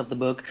contents of the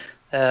book.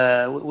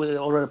 We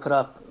already put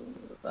up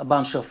a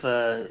bunch of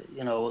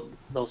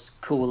those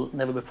cool,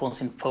 never before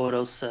seen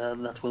photos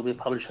that will be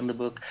published in the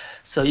book.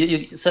 So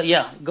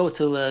go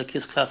to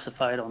Kiss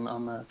Classified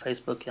on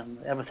Facebook, and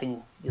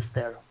everything is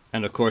there.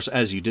 And of course,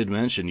 as you did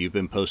mention, you've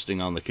been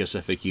posting on the Kiss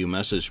FAQ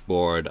message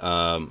board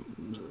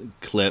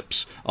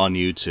clips on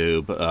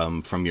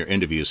YouTube from your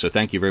interviews. So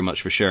thank you very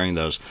much for sharing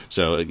those.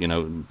 So,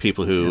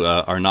 people who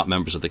are not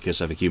members of the Kiss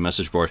FAQ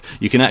message board,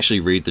 you can actually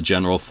read the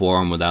general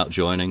forum without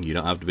joining. You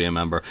don't have to be a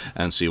member,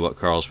 and see what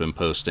Carl's been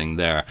posting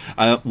there.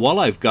 While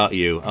I've got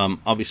you,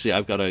 obviously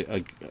I've got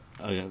a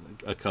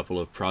couple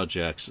of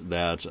projects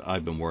that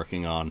I've been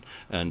working on,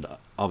 and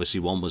obviously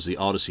one was the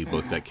Odyssey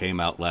book that came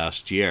out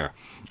last year.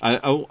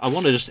 I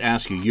want to just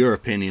ask you your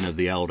opinion of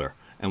The Elder,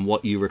 and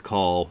what you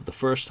recall the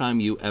first time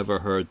you ever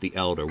heard The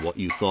Elder, what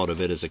you thought of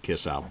it as a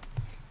Kiss album.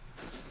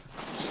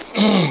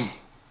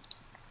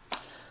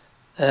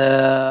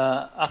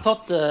 I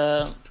thought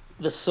the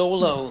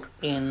solo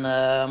in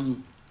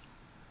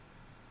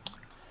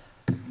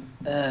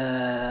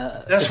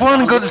there's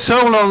one good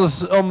solo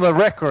on the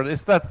record.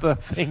 Is that the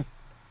thing?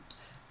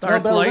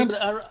 Dark Light?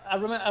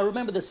 I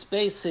remember the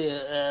Spacey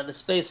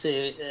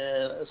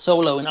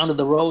solo in Under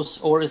the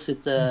Rose, or is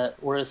it the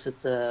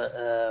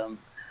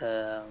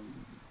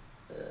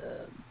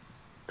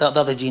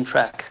other Gene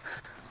track?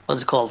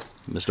 What's it called?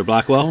 Mr.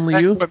 Blackwell?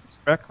 Only You?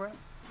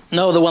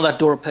 No, the one that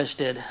Dora Pesch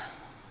did.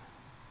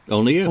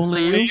 Only You?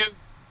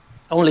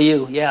 Only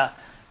You, yeah.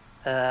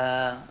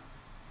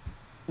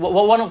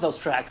 One of those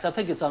tracks, I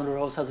think it's Under the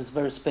Rose, has this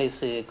very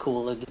spacey,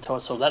 cool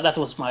guitar solo. That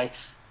was my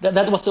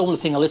that was the only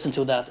thing I listened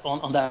to that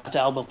on that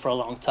album for a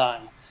long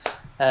time.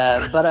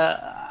 But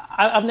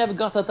I've never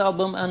got that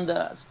album,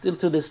 and still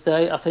to this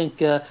day, I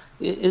think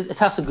it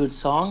has some good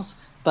songs.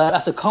 But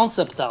as a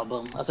concept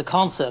album,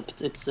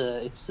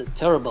 it's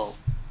terrible,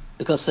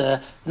 because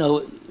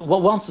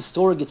once the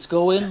story gets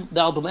going, the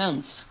album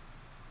ends.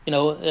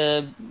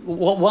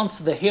 Once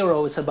the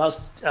hero is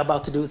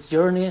about to do his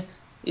journey,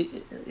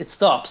 it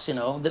stops.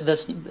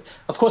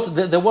 Of course,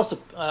 there was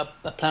a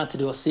plan to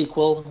do a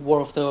sequel,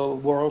 War of the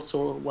Worlds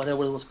or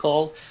whatever it was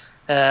called,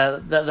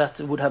 that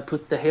would have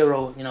put the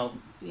hero,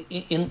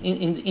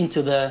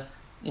 into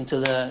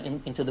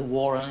the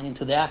war and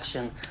into the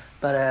action.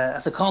 But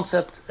as a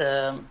concept,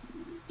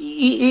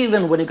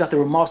 even when you got the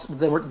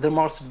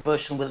remastered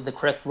version with the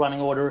correct running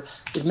order,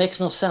 it makes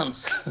no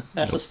sense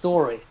as a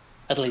story,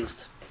 at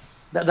least.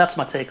 That's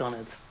my take on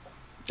it.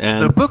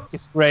 And the book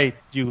is great,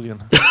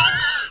 Julian.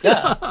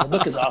 Yeah, the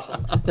book is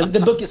awesome. The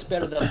book is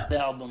better than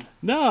the album.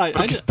 No, I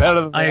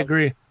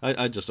agree.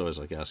 I just always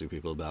like asking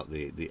people about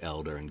the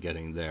Elder and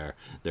getting their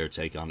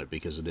take on it,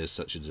 because it is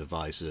such a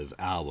divisive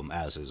album,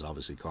 as is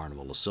obviously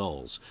Carnival of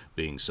Souls,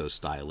 being so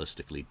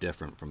stylistically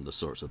different from the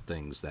sorts of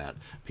things that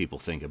people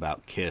think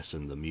about Kiss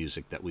and the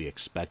music that we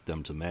expect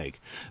them to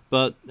make.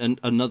 But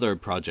another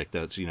project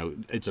that's,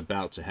 it's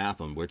about to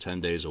happen, we're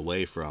 10 days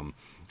away from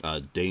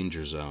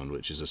Danger Zone,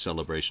 which is a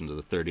celebration of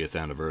the 30th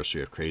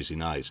anniversary of Crazy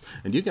Nights.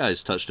 And you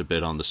guys touched a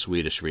bit on the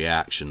Swedish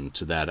reaction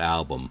to that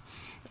album.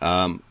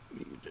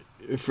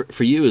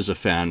 For you as a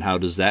fan, how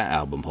does that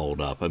album hold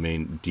up? I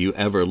mean, do you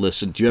ever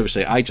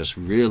say, I just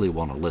really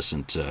want to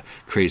listen to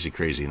Crazy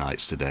Crazy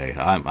Nights today?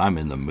 I'm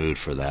in the mood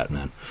for that,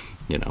 man.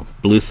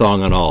 Blue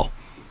Thong and all.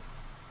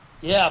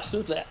 Yeah,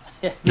 absolutely.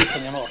 Yeah, Blue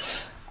Thong and all.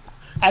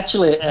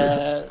 Actually,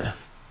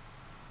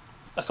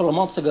 a couple of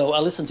months ago, I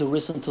listened to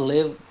Reason to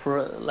Live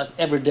for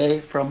every day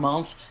for a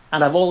month,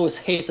 and I've always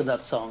hated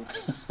that song.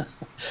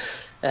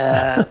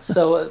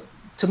 So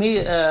to me,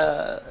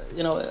 that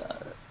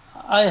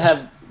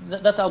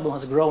album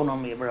has grown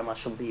on me very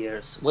much over the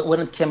years. When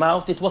it came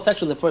out, it was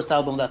actually the first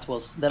album that I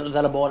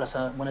bought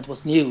when it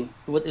was new.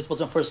 It was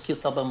my first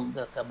Kiss album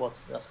that I bought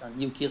as a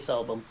new Kiss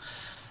album,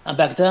 and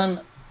back then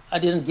I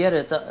didn't get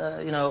it.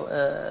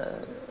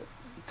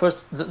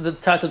 First, the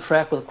title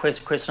track with Crazy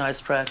Crazy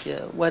Nights track.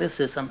 What is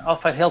this? And I'll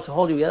Fight Hell to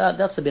Hold You. Yeah,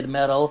 that's a bit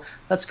metal.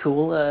 That's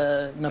cool.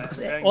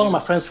 Because all of my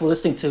friends were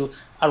listening to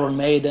Iron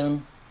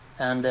Maiden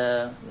and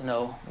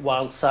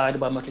Wild Side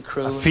by Mötley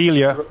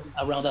Crüe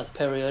around that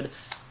period,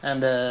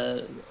 and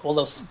all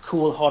those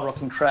cool hard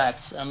rocking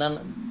tracks. And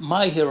then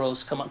my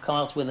heroes come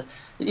out with.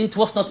 It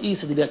was not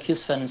easy to be a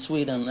Kiss fan in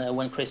Sweden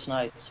when Crazy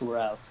Nights were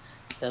out.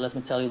 Let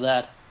me tell you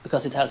that,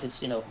 because it has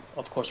its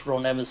of course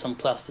Ron Evison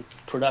plastic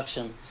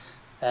production.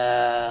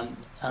 But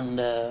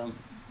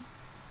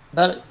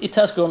it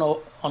has grown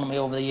on me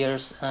over the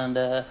years, and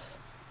I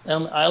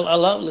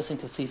love listening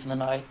to Thief in the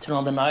Night. Turn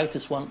on the Night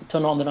is one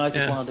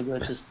of the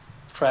greatest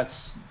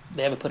tracks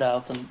they ever put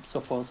out, and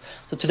so forth.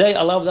 So today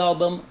I love the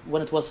album.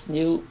 When it was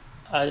new,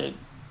 I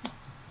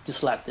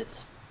disliked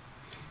it.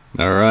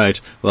 All right.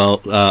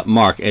 Well,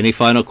 Mark, any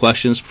final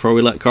questions before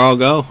we let Carl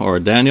go, or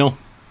Daniel?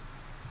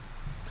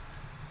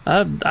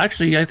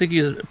 Actually, I think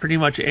he's pretty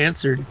much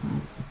answered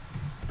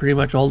pretty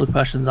much all the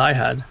questions I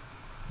had.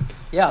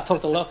 Yeah, I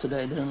talked a lot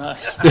today, didn't I?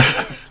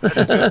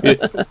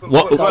 That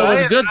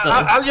was good, though.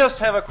 I'll just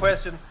have a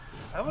question.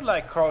 I would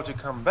like Carl to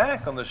come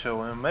back on the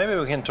show, and maybe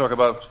we can talk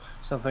about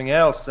something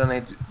else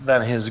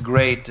than his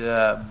great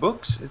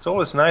books. It's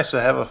always nice to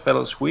have a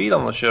fellow Swede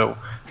on the show,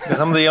 because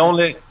I'm the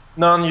only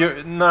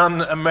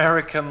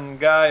non-American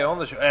guy on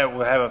the show.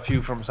 We have a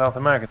few from South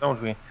America,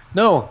 don't we?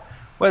 No,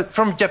 well,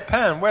 from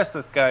Japan. Where's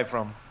that guy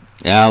from?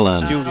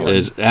 Alan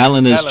is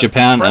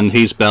Japan, and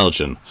he's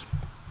Belgian.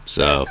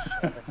 So,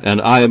 and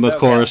I am of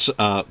course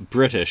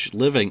British,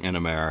 living in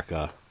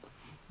America.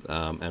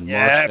 And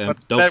yeah, Mark,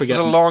 but that was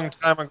a long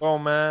time ago,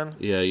 man.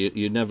 Yeah,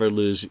 you never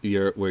lose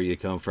where you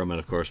come from, and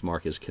of course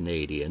Mark is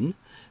Canadian.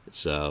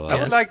 So I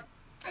would like,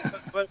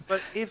 but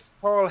if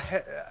Carl,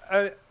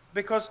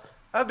 because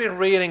I've been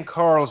reading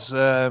Carl's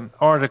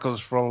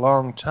articles for a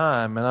long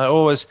time, and I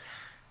always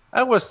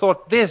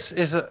thought this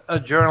is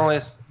a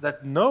journalist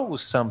that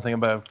knows something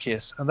about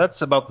Kiss, and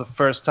that's about the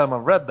first time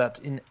I've read that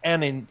in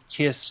any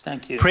Kiss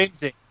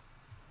printing.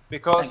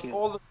 Because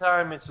all the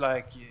time it's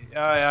like,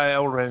 I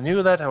already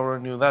knew that,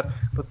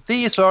 but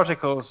these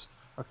articles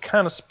are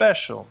kind of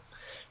special.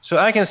 So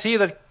I can see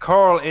that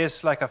Carl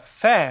is like a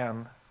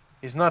fan.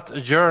 He's not a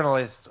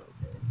journalist,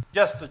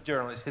 just a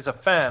journalist. He's a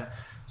fan.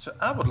 So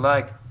I would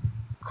like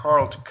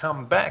Carl to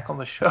come back on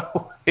the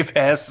show if he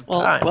has the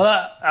time.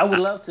 Well, I would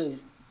love to.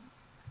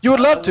 You would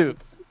love to?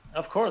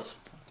 Of course.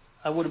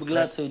 I would be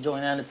glad to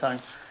join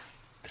anytime.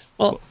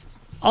 Well,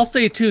 I'll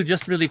say too,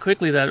 just really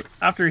quickly, that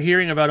after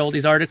hearing about all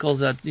these articles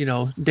that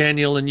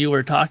Daniel and you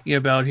were talking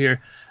about here,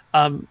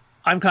 I'm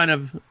kind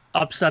of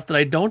upset that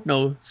I don't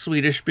know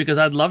Swedish, because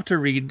I'd love to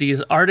read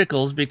these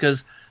articles,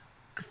 because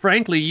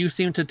frankly you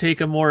seem to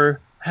take a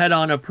more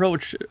head-on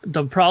approach.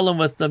 The problem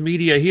with the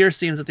media here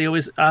seems that they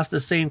always ask the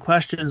same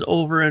questions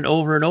over and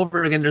over and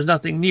over again. There's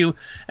nothing new,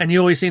 and you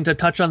always seem to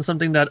touch on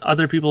something that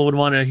other people would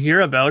want to hear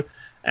about.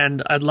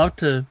 And I'd love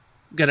to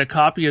get a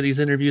copy of these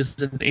interviews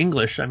in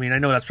English. I mean, I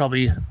know that's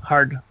probably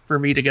hard for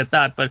me to get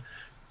that, but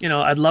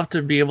I'd love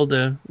to be able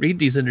to read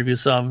these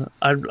interviews. So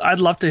I'd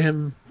love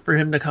for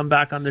him to come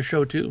back on the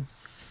show too.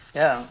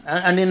 Yeah,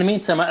 and in the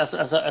meantime, as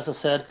I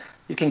said,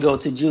 you can go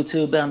to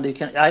YouTube, and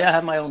I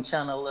have my own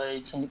channel.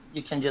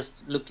 You can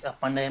just look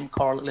up my name,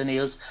 Carl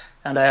Linnaeus,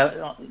 and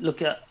I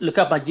look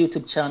up my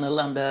YouTube channel,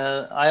 and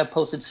I have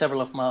posted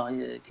several of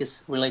my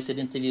Kiss-related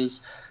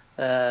interviews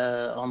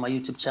on my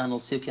YouTube channel.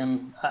 So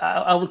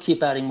I will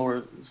keep adding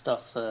more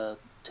stuff to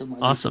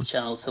my YouTube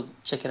channel. So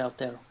check it out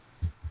there.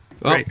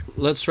 Well, great.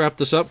 Let's wrap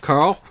this up,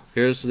 Carl.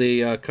 Here's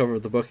the cover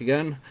of the book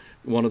again.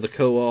 One of the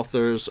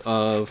co-authors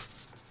of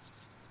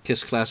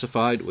Kiss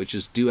Classified, which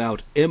is due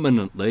out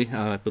imminently,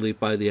 I believe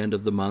by the end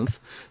of the month.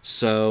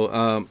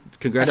 So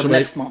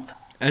congratulations.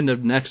 End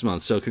of next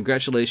month. So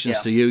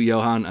congratulations to you,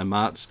 Johan and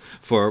Mats,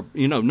 for,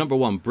 number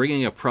one,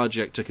 bringing a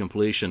project to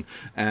completion.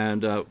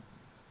 And,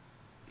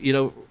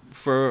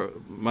 for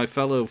my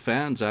fellow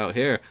fans out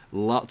here,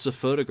 lots of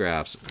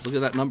photographs. Look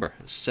at that number,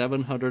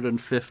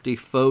 750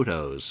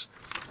 photos.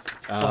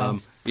 Wow.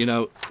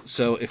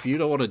 So if you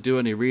don't want to do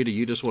any reading,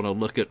 you just want to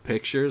look at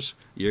pictures,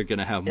 you're going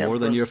to have more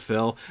than your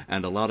fill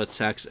and a lot of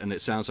text, and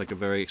it sounds like a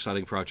very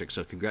exciting project.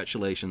 So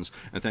congratulations,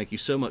 and thank you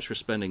so much for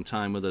spending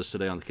time with us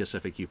today on the Kiss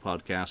FAQ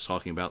podcast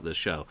talking about this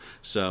show.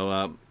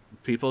 So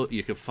people,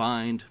 you can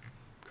find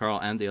Carl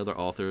and the other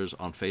authors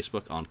on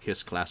Facebook on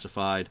Kiss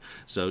Classified.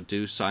 So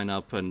do sign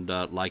up and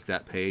like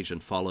that page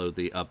and follow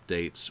the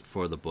updates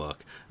for the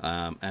book.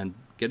 And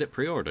get it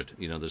pre-ordered.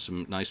 There's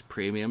some nice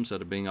premiums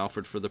that are being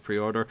offered for the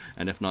pre-order,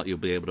 and if not, you'll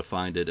be able to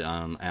find it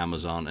on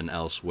Amazon and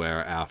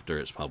elsewhere after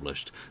it's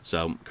published.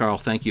 So, Carl,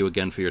 thank you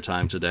again for your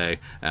time today,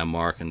 and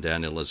Mark and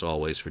Daniel, as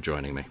always, for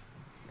joining me.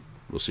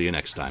 We'll see you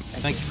next time.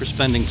 Thank you for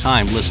spending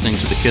time listening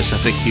to the Kiss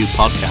FAQ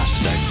podcast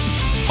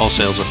today. All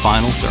sales are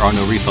final. There are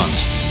no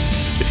refunds.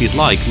 If you'd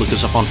like, look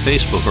us up on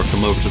Facebook or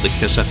come over to the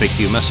Kiss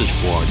FAQ message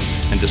board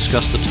and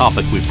discuss the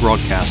topic we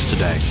broadcast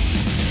today.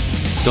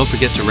 Don't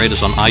forget to rate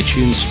us on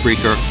iTunes,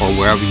 Spreaker, or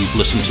wherever you've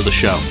listened to the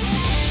show.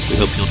 We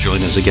hope you'll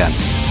join us again.